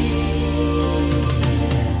clear.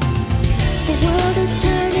 The world is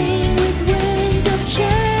turning with winds of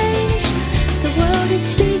change. The world is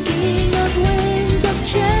speaking of winds of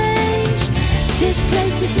change. This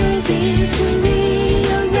place is moving to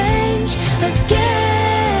rearrange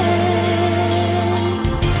again.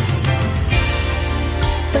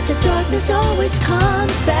 But the darkness always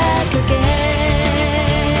comes back again.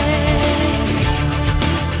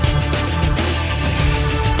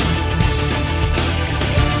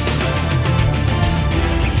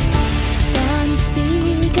 Some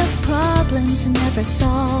speak of problems never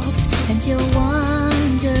solved, and you'll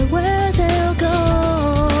wonder where they'll go.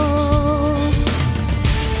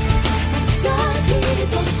 And some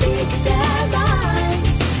people speak their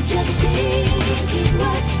minds, just thinking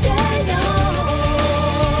what they know.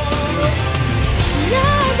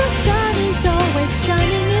 Now the sun is always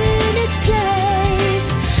shining in its place,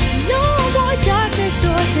 no more darkness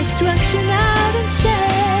or destruction out in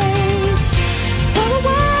space. For a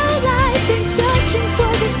while I've been searching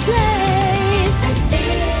for this place, and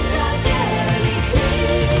things are very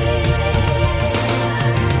clear.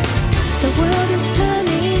 The world is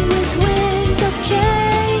turning with winds of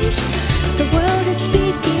change. The world is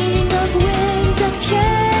speaking of winds of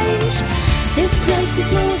change. This place is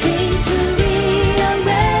moving to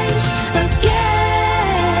rearrange again.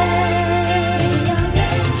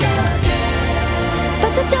 Rearrange again.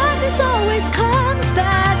 But the darkness always comes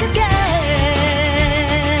back again.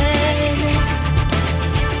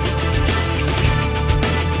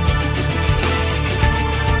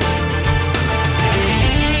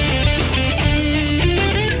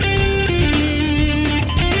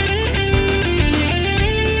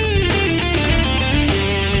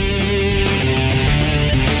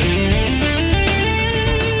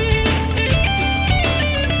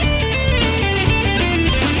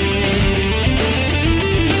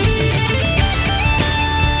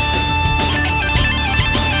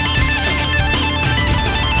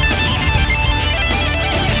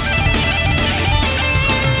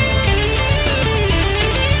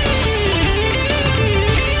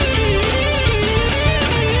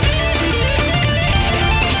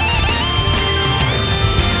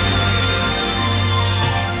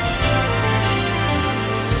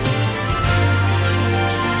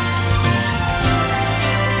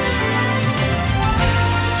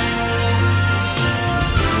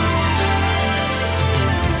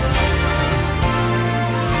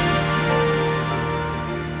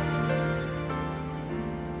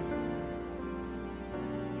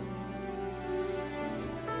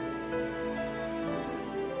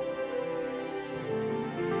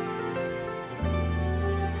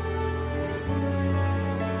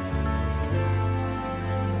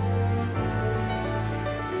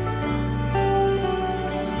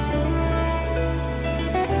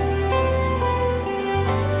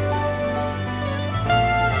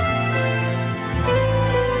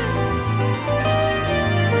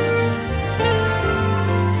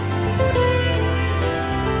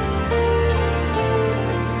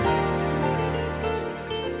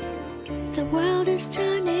 The world is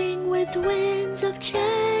turning with winds of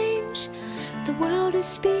change. The world is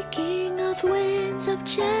speaking of winds of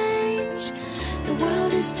change. The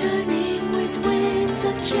world is turning with winds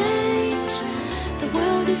of change. The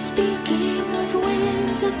world is speaking of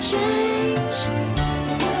winds of change.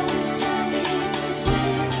 The world